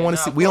times. We don't Yeah, want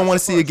to nah, see. We don't of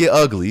want to course, see it get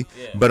ugly.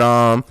 Yeah.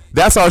 But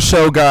that's our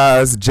show,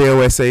 guys.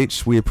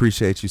 JOSH. We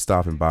appreciate you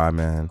stopping by,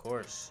 man. Of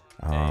course.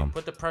 Hey,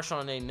 put the pressure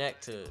on their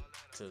neck to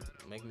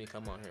make me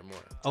come on here more.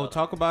 Oh,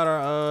 talk about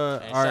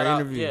our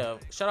shout interview.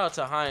 Shout out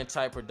to High and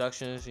Tight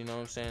Productions. You know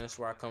what I'm saying? That's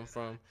where I come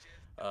from.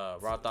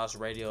 Raw Thoughts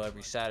Radio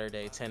every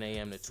Saturday, 10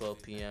 a.m. to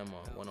 12 p.m.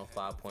 on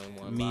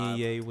 105.1 Me live. and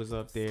Ye was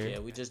up there. Yeah,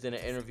 we just did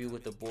an interview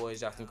with the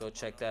boys. Y'all can go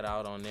check that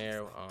out on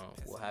there.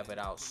 We'll have it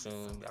out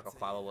soon. Y'all can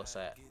follow us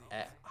at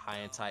High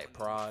and Tight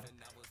Prod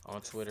on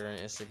Twitter and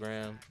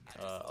Instagram.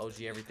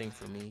 OG everything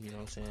for me. You know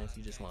what I'm saying? If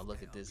you just want to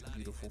look at this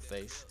beautiful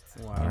face.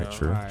 Wow. All right,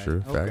 true, Alright,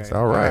 true. okay, Facts.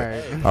 All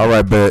right. alright. All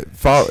right, bet.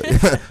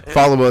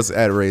 Follow us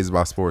at Raised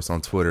by Sports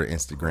on Twitter,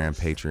 Instagram,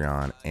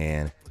 Patreon,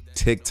 and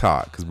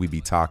TikTok, because we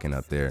be talking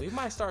up there. We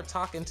might start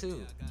talking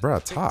too. Bro,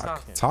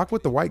 TikToking. talk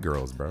with the white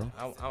girls, bro.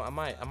 I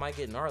might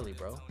get gnarly,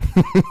 bro.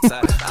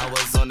 I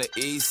was on the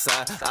east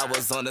side, I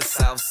was on the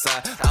south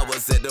side, I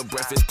was at the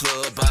Breakfast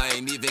Club, I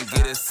ain't even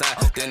get inside.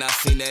 Then I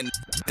seen that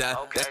die,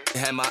 that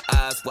had my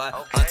eyes wide.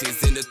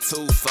 Aunties in the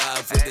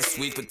 2-5 with the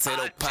sweet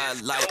potato pie,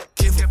 like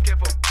give 'em.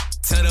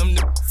 Tell them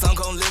I'm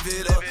gon' live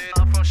it up.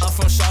 I'm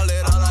from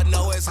Charlotte, all I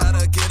know is how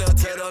to get up.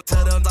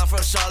 Tell them I'm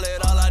from Charlotte,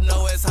 all I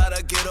know is how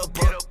to get up.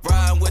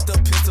 Ride